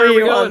gonna call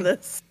you on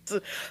this.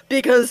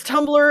 Because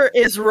Tumblr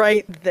is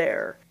right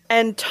there.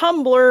 And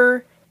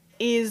Tumblr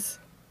is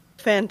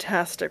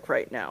fantastic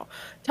right now.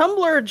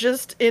 Tumblr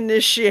just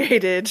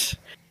initiated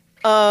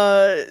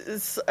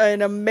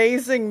an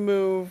amazing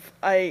move.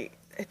 I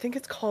think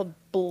it's called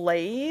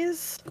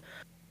Blaze,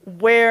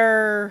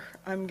 where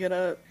I'm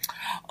gonna...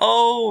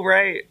 Oh,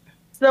 right.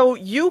 So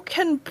you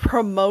can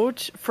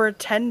promote for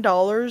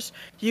 $10,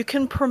 you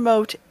can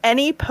promote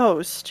any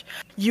post.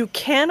 You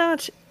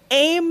cannot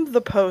aim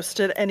the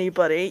post at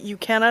anybody. You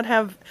cannot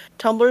have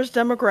Tumblr's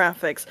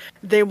demographics.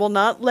 They will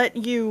not let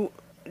you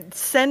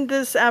send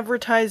this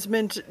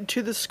advertisement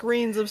to the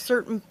screens of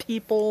certain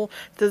people,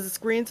 to the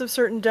screens of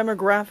certain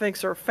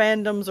demographics or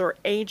fandoms or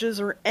ages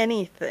or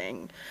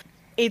anything.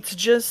 It's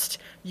just,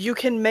 you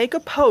can make a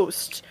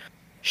post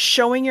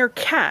showing your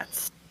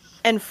cats,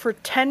 and for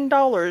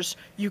 $10,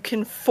 you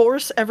can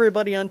force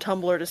everybody on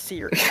Tumblr to see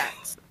your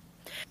cats.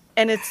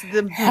 And it's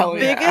the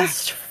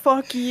biggest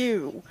fuck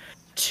you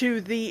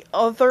to the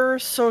other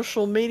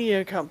social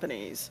media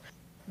companies,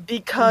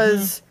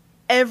 because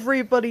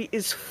everybody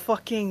is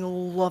fucking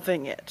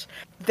loving it.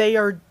 They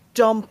are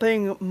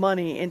dumping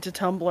money into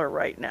Tumblr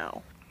right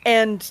now.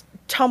 And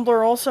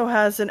Tumblr also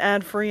has an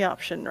ad-free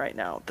option right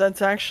now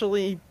that's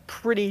actually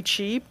pretty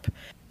cheap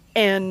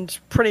and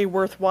pretty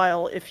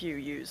worthwhile if you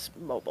use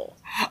mobile.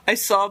 I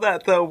saw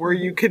that though, where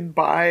you can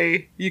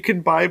buy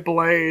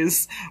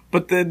Blaze,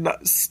 but then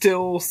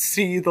still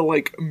see the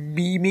like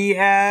meme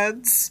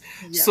ads,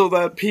 so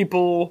that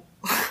people,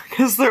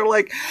 because they're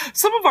like,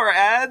 some of our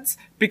ads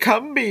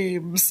become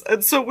memes,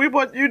 and so we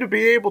want you to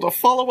be able to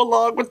follow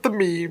along with the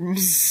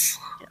memes.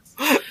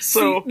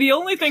 So see, the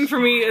only thing for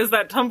me is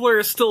that Tumblr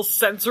is still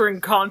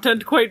censoring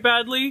content quite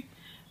badly,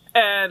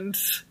 and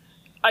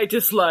I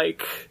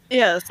dislike.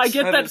 Yes. I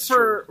get that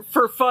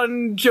for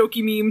fun,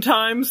 jokey meme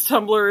times,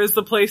 Tumblr is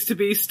the place to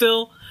be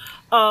still.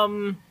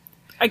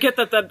 I get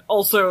that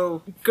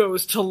also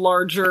goes to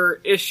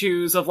larger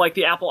issues of, like,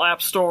 the Apple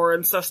App Store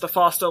and Sesta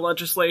Fosta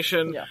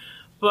legislation. Yeah.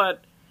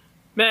 But,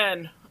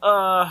 man,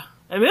 I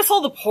miss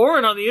all the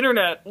porn on the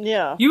internet.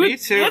 Yeah. Me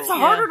too. It's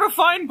harder to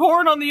find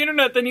porn on the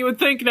internet than you would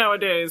think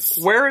nowadays.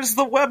 Where is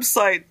the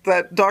website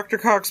that Dr.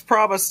 Cox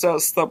promised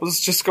us that was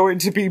just going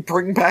to be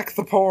bring back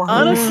the porn?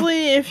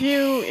 Honestly, if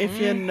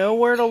you know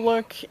where to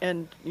look,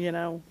 and, you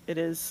know, it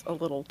is a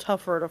little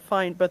tougher to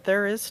find, but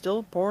there is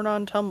still porn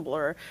on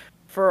Tumblr.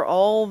 For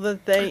all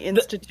that they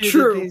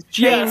instituted these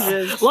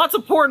changes. Yes. Lots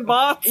of porn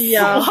bots.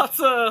 Yeah. Lots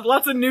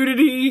of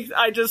nudity.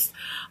 I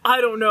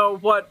don't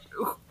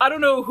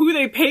know who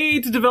they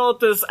paid to develop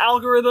this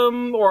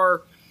algorithm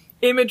or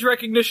image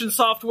recognition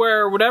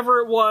software or whatever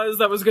it was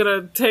that was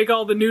gonna take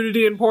all the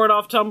nudity and porn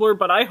off Tumblr,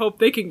 but I hope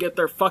they can get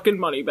their fucking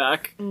money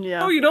back.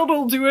 Yeah. Oh, you know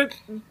what'll do it?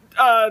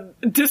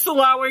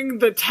 Disallowing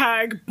the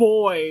tag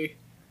boy.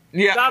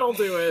 Yeah. That'll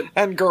do it.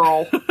 And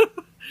girl.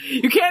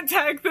 You can't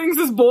tag things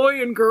as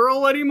boy and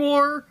girl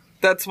anymore.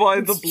 That's why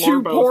the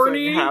Blorbo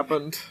thing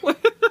happened.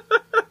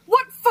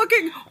 What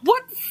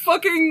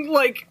fucking,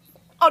 like,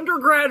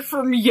 undergrad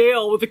from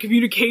Yale with a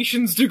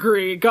communications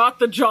degree got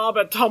the job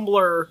at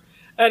Tumblr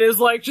and is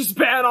like, just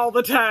ban all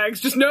the tags,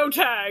 just no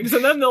tags,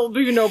 and then there'll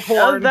be no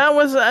porn. That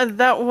was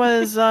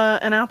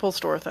an Apple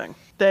Store thing.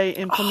 They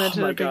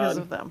implemented it because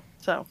of them.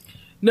 So.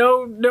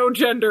 No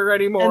gender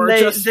anymore,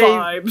 just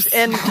vibes.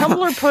 And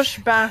Tumblr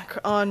pushed back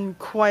on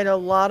quite a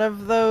lot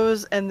of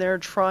those, and they're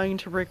trying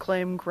to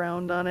reclaim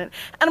ground on it.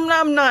 And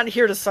I'm not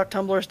here to suck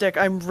Tumblr's dick,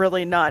 I'm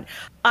really not.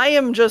 I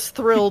am just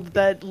thrilled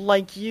that,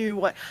 like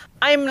you,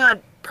 I'm not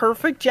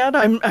perfect yet.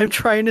 I'm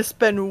trying to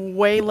spend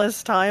way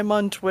less time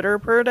on Twitter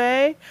per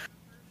day.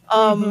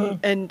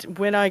 And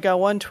when I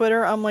go on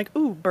Twitter, I'm like,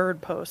 ooh,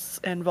 bird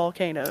posts and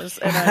volcanoes.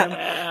 And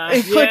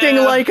I'm clicking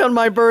like on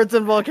my birds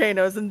and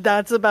volcanoes, and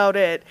that's about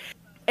it.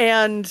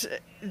 And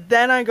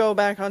then I go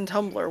back on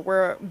Tumblr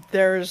where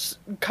there's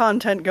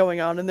content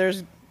going on and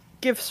there's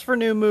gifs for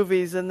new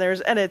movies and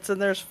there's edits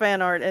and there's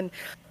fan art and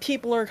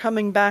people are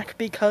coming back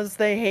because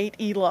they hate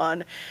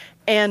Elon.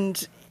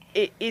 And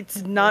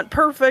it's not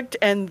perfect,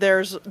 and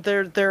there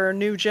are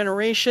new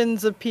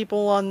generations of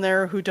people on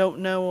there who don't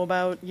know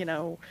about, you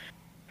know,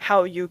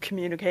 how you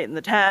communicate in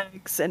the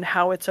tags and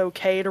how it's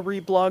okay to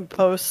reblog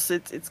posts.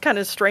 It's kind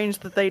of strange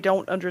that they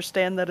don't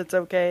understand that it's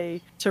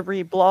okay to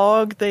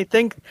reblog. They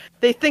think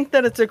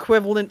that it's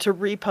equivalent to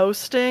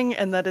reposting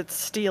and that it's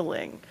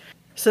stealing.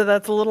 So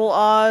that's a little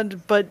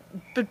odd, but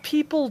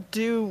people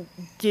do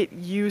get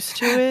used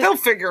to it. They'll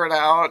figure it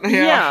out.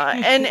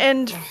 Yeah,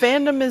 and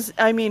fandom is,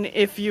 I mean,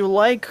 if you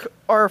like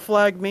Our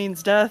Flag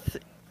Means Death,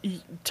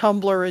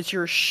 Tumblr is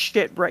your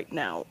shit right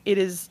now. It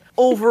is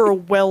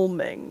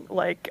overwhelming.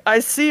 Like, I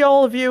see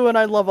all of you and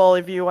I love all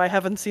of you. I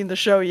haven't seen the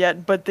show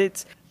yet, but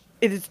it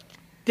is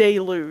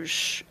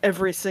deluge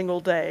every single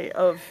day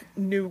of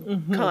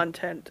new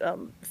content,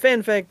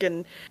 fanfic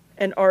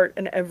and art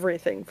and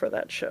everything for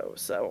that show.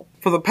 So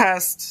for the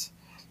past,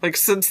 like,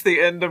 since the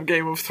end of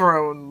Game of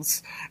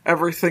Thrones,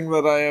 everything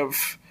that I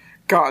have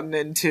gotten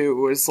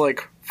into is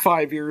like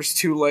 5 years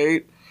too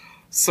late.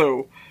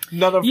 So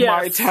none of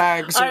my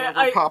tags are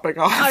ever popping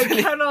off. I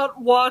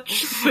cannot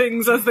watch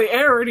things as they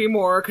air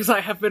anymore because I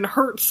have been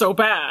hurt so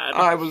bad.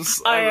 I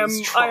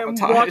am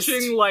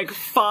watching like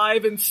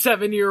 5 and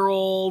 7 year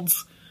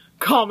olds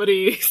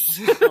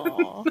comedies.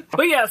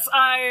 But yes,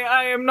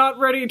 I am not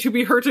ready to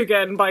be hurt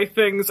again by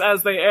things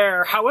as they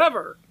air.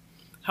 However,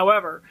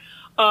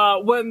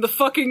 when the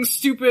fucking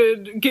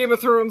stupid Game of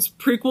Thrones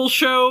prequel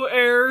show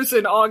airs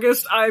in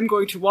August, I'm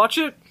going to watch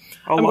it.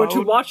 Alone? I'm going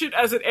to watch it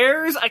as it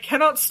airs. I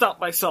cannot stop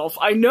myself.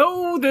 I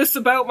know this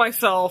about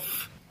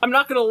myself. I'm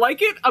not going to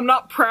like it. I'm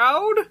not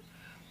proud.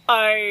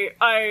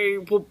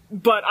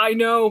 But I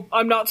know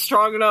I'm not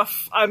strong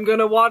enough. I'm going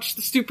to watch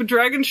the stupid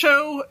dragon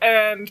show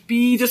and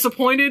be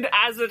disappointed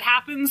as it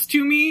happens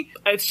to me.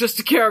 It's just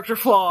a character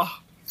flaw.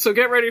 So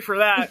get ready for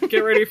that.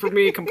 Get ready for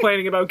me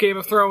complaining about Game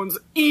of Thrones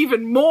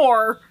even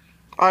more.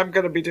 I'm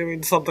going to be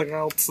doing something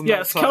else.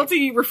 Yes,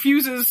 Kelty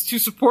refuses to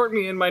support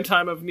me in my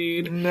time of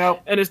need.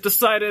 Nope. And has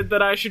decided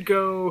that I should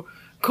go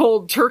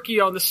cold turkey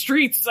on the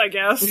streets, I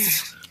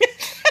guess.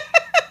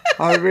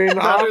 I mean,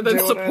 rather than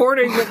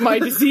supporting with my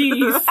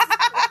disease.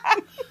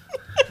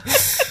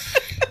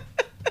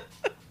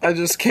 I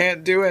just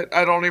can't do it.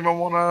 I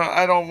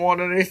don't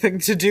want anything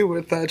to do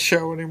with that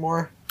show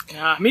anymore.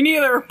 Yeah, me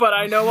neither, but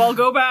I know I'll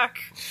go back.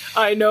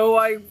 I know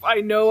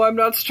I'm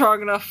not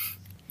strong enough.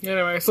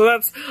 Anyway, so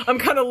I'm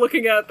kind of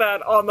looking at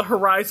that on the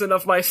horizon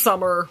of my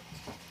summer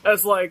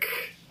as, like,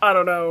 I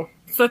don't know,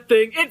 it's that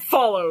thing, It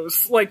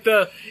Follows, like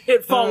the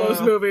It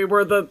Follows movie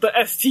where the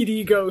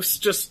STD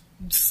ghost just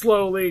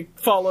slowly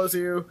follows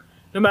you.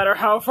 No matter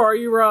how far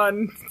you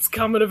run, it's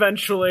coming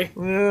eventually.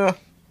 Yeah.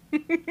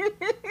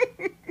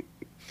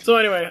 So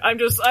anyway,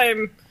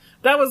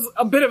 that was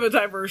a bit of a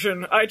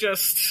diversion.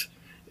 It's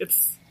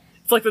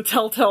It's like the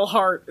telltale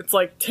heart. It's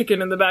like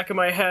ticking in the back of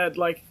my head.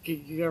 Like, you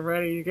get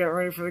ready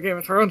for the Game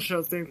of Thrones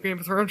show. The Game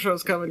of Thrones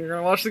show's coming. You're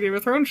gonna watch the Game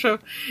of Thrones show.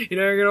 You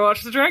know, you're gonna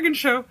watch the Dragon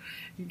show.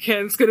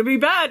 It's gonna be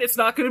bad. It's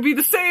not gonna be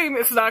the same.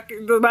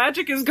 The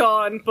magic is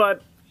gone,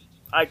 but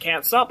I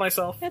can't stop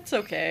myself. It's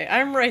okay.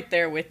 I'm right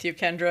there with you,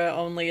 Kendra,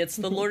 only it's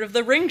the Lord of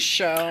the Rings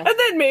show. And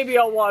then maybe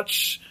I'll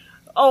watch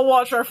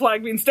Our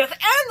Flag Means Death and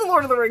the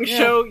Lord of the Rings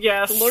show,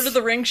 yes. The Lord of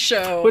the Rings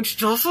show. Which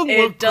doesn't look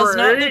It does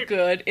great. not look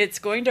good. It's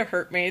going to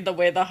hurt me the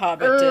way The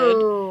Hobbit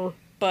did.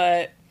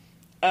 But,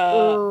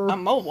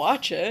 I'm gonna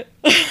watch it.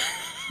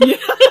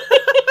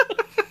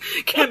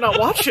 Can't not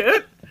watch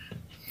it.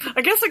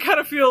 I guess it kind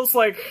of feels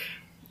like...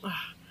 kind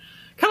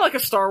of like a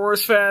Star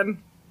Wars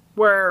fan,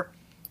 where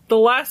the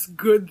last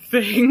good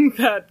thing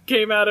that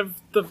came out of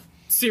the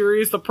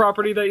series, the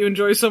property that you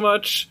enjoy so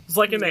much, was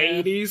like in the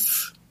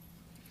 80s.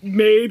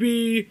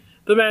 Maybe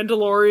The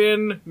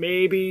Mandalorian,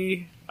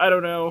 maybe. I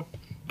don't know.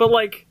 But,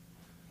 like...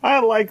 I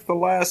like The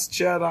Last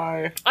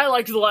Jedi. I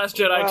liked The Last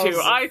Jedi, too.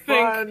 I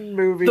think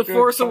movie, The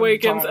Force fun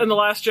Awakens time. and The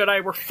Last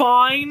Jedi were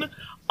fine.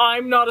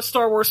 I'm not a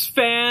Star Wars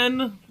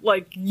fan,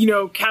 like, you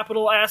know,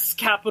 capital S,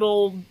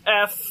 capital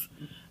F,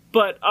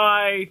 but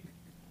I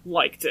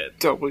liked it.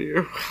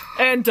 W.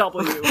 And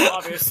W,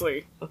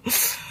 obviously.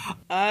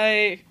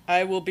 I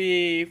will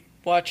be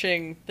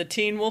watching the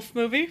Teen Wolf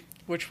movie,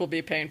 which will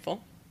be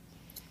painful.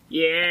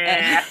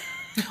 Yeah.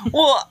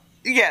 Well,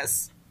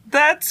 yes,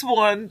 that's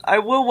one. I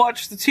will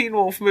watch the Teen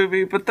Wolf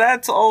movie, but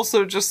that's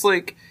also just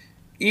like,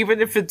 even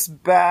if it's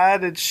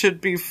bad, it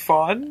should be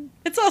fun.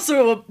 It's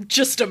also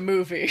just a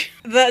movie.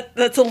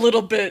 That's a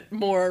little bit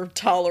more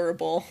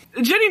tolerable.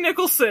 Jenny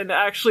Nicholson,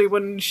 actually,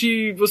 when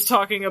she was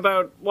talking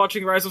about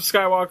watching Rise of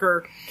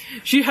Skywalker,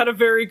 she had a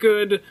very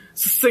good,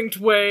 succinct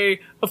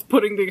way of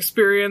putting the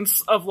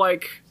experience of,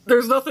 like,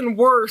 there's nothing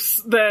worse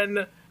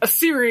than a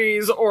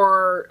series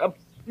or,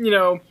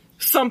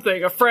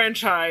 something, a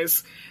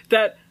franchise,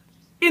 that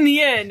in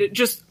the end, it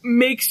just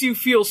makes you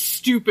feel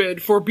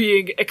stupid for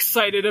being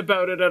excited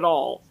about it at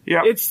all.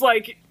 Yeah. It's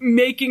like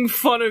making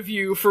fun of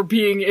you for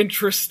being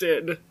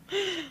interested.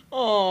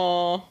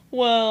 Aw,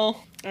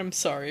 well, I'm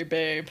sorry,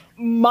 babe.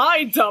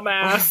 My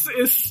dumbass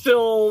is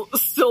still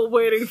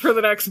waiting for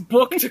the next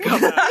book to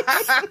come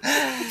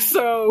out.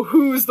 So,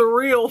 who's the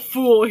real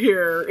fool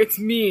here? It's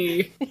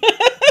me.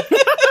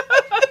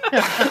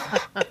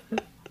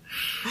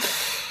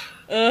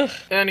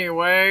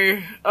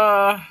 Anyway,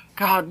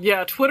 God,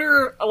 yeah,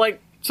 Twitter,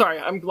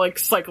 I'm,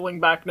 cycling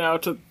back now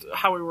to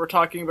how we were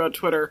talking about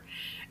Twitter,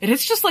 and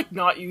it's just,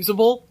 not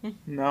usable.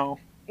 No.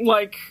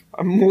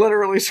 I'm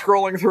literally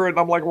scrolling through it, and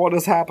I'm like, what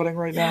is happening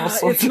right now?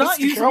 So it's not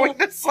usable.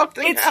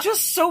 It's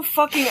just so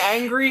fucking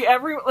angry.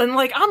 I'm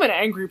an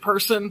angry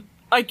person.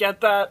 I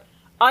get that.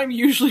 I'm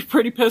usually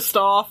pretty pissed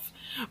off.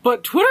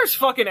 But Twitter's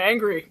fucking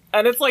angry,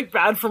 and it's,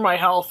 bad for my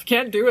health.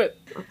 Can't do it.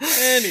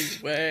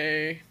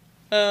 Anyway,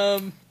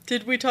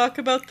 did we talk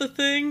about the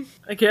thing?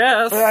 I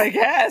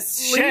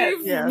guess. Shit.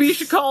 Leave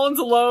Misha Collins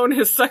alone.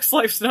 His sex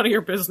life's none of your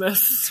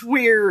business. It's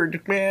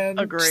weird, man.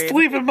 Agreed. Just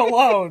leave him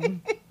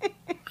alone.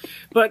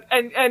 But,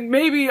 and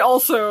maybe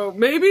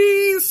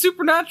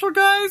Supernatural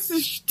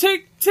guys should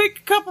take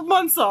a couple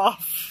months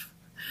off.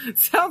 It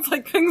sounds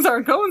like things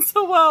aren't going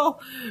so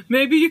well.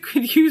 Maybe you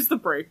could use the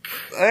break.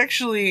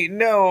 Actually,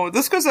 no.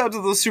 This goes out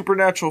to the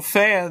Supernatural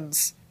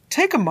fans.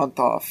 Take a month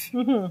off.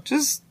 Mm-hmm.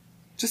 Just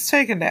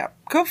take a nap.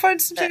 Go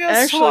find something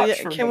else to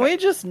watch. Can we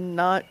just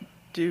not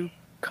do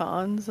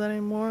cons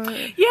anymore?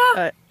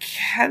 Yeah.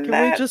 Can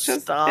we just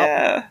stop?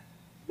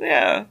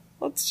 Yeah.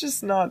 Let's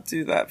just not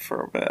do that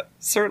for a bit.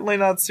 Certainly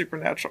not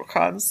Supernatural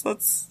cons.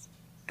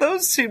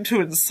 Those seem to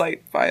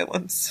incite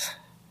violence.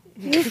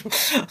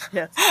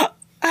 Yes.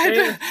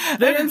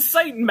 They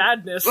incite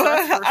madness,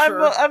 that's for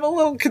sure. I'm a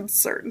little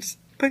concerned.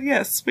 But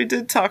yes, we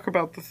did talk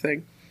about the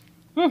thing.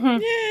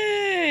 Mm-hmm.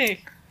 Yay!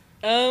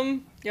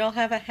 Y'all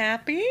have a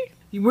happy?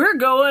 We're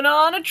going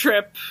on a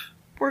trip.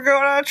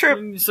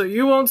 So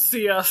you won't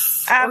see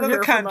us. Out of the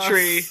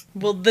country.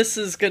 Well, this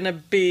is gonna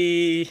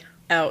be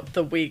out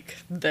the week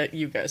that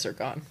you guys are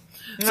gone.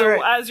 So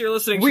right. As you're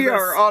listening to we this,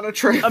 are on a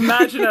trip.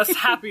 Imagine us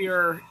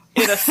happier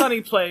in a sunny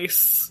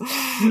place,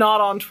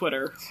 not on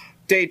Twitter.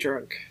 Day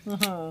drunk.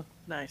 Uh-huh.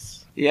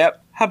 Nice.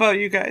 Yep. How about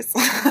you guys?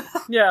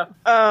 Yeah.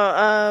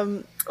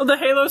 The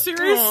Halo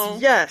series?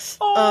 Yes.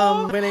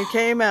 When it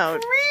came out.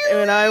 Really?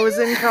 When I was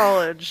in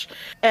college.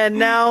 And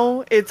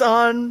now it's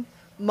on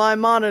my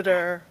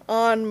monitor,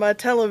 on my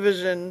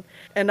television,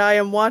 and I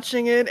am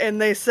watching it,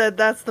 and they said,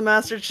 that's the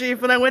Master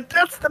Chief, and I went,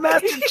 that's the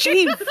Master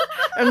Chief!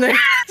 And they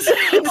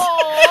said,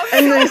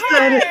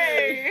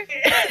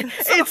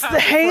 it's the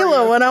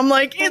Halo, and I'm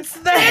like, it's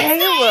the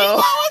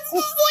Halo! It's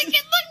just like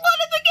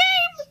one of the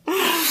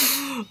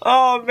games!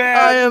 Oh,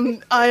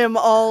 man. I am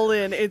all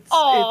in. It's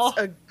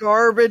a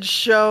garbage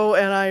show,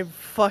 and I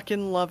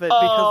fucking love it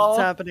because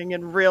it's happening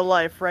in real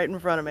life right in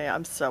front of me.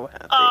 I'm so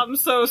happy. I'm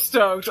so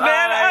stoked.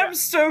 Man, I'm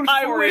stoked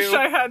for you. I wish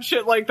I had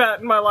shit like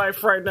that in my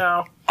life right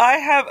now. I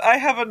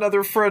have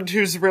another friend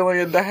who's really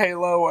into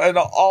Halo, and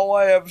all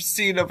I have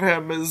seen of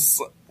him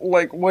is,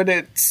 like, when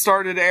it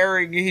started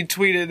airing, he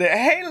tweeted,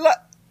 Halo,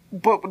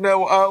 but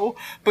no O,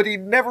 but he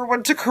never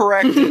went to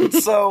correct it,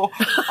 so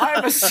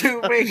I'm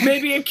assuming...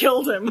 Maybe it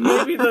killed him.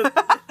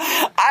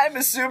 I'm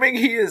assuming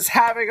he is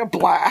having a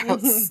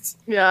blast.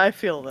 Yeah, I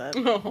feel that.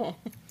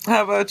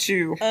 How about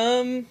you?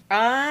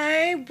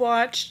 I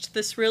watched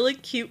this really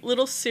cute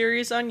little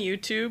series on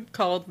YouTube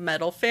called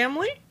Metal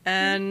Family,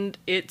 and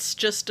it's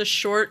just a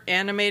short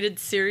animated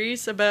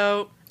series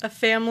about a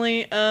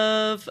family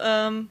of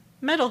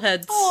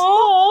metalheads.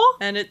 Aww.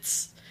 And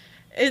it's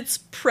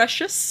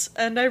precious,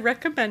 and I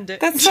recommend it.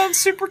 That sounds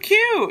super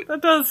cute.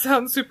 That does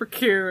sound super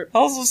cute.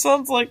 Also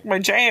sounds like my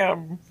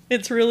jam.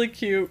 It's really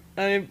cute.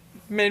 It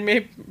made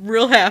me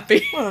real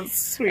happy. Oh, that's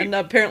sweet. And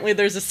apparently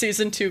there's a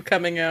season 2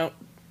 coming out,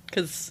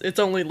 because it's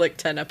only like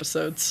 10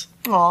 episodes.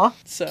 Aw,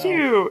 so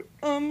cute.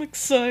 I'm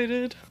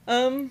excited.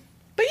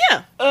 But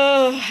yeah.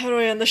 How do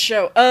I end the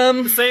show?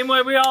 The same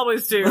way we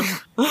always do.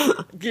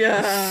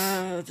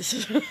 Yeah.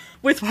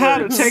 With How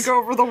to words. take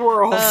over the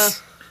world.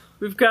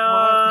 We've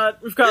got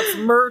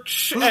some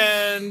merch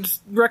and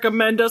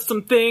recommend us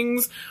some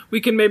things.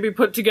 We can maybe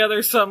put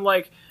together some,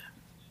 like,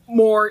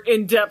 more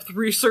in-depth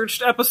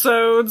researched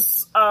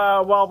episodes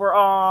while we're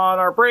on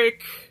our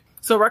break.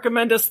 So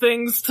recommend us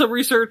things to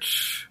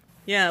research.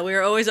 Yeah, we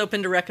are always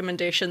open to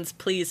recommendations,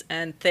 please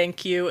and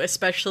thank you,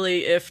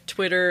 especially if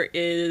Twitter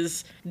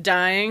is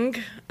dying,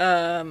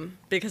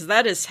 because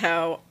that is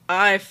how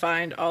I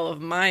find all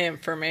of my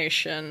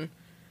information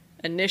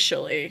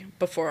initially,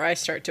 before I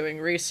start doing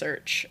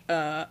research.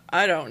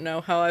 I don't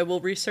know how I will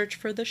research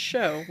for this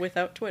show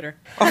without Twitter.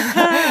 So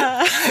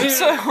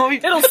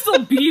It'll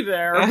still be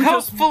there. It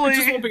just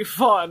won't be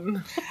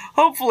fun.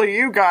 Hopefully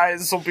you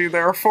guys will be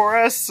there for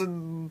us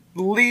and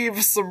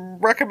leave some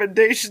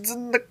recommendations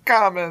in the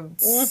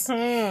comments.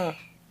 Mm-hmm.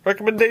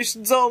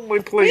 Recommendations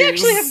only, please. We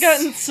actually have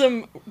gotten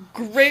some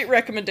great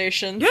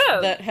recommendations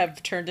that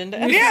have turned into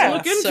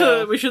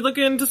episodes. We should look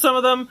into some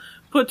of them,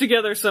 put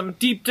together some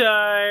deep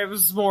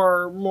dives,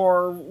 more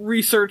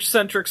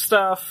research-centric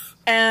stuff.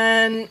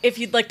 And if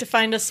you'd like to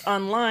find us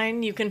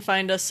online, you can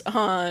find us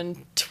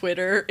on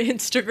Twitter,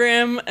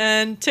 Instagram,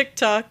 and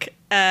TikTok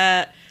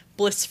at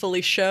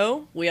Blissfully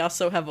Show. We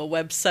also have a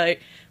website,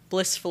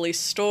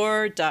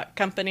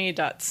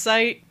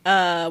 blissfullystore.company.site,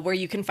 where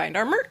you can find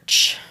our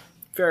merch.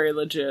 Very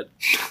legit.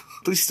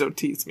 Please don't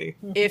tease me.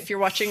 If you're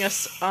watching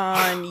us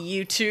on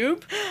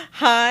YouTube,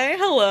 hi,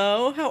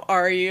 hello, how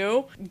are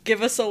you?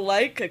 Give us a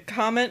like, a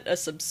comment, a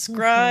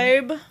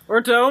subscribe. Or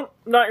don't.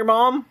 Not your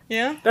mom.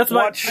 Yeah? That's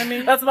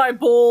my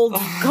bold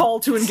call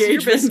to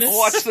engagement.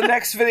 Watch the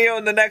next video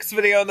and the next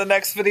video and the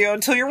next video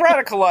until you're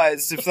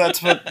radicalized, if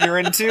that's what you're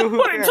into.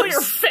 Who cares? Until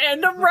you're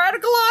fandom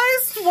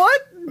radicalized?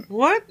 What?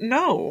 What?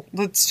 No.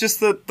 That's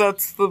just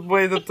that's the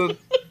way that the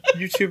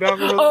YouTube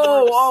algorithm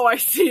works. Oh, I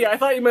see. I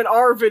thought you meant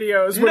our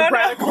videos would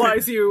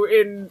radicalize you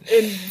in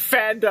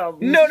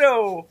fandom.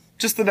 No.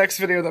 Just the next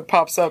video that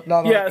pops up,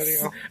 not our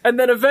video. And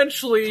then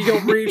eventually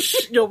you'll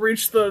reach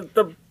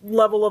the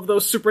level of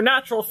those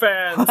Supernatural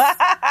fans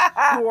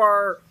who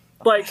are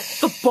like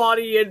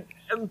the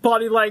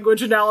body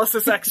language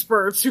analysis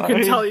experts who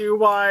can tell you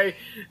why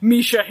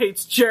Misha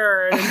hates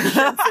Jared and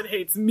Jensen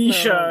hates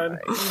Misha.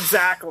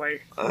 Exactly.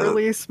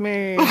 Release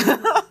me.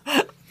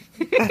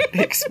 That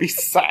makes me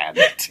sad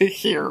to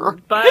hear.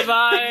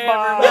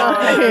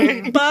 Bye-bye,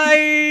 everyone.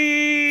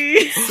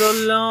 Bye! So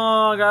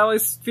long. I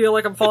always feel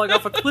like I'm falling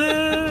off a cliff.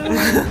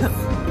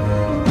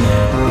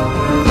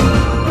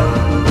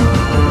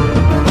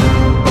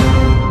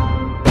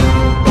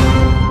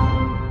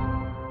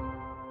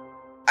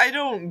 I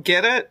don't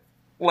get it.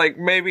 Like,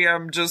 maybe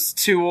I'm just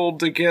too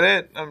old to get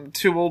it. I'm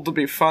too old to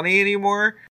be funny anymore.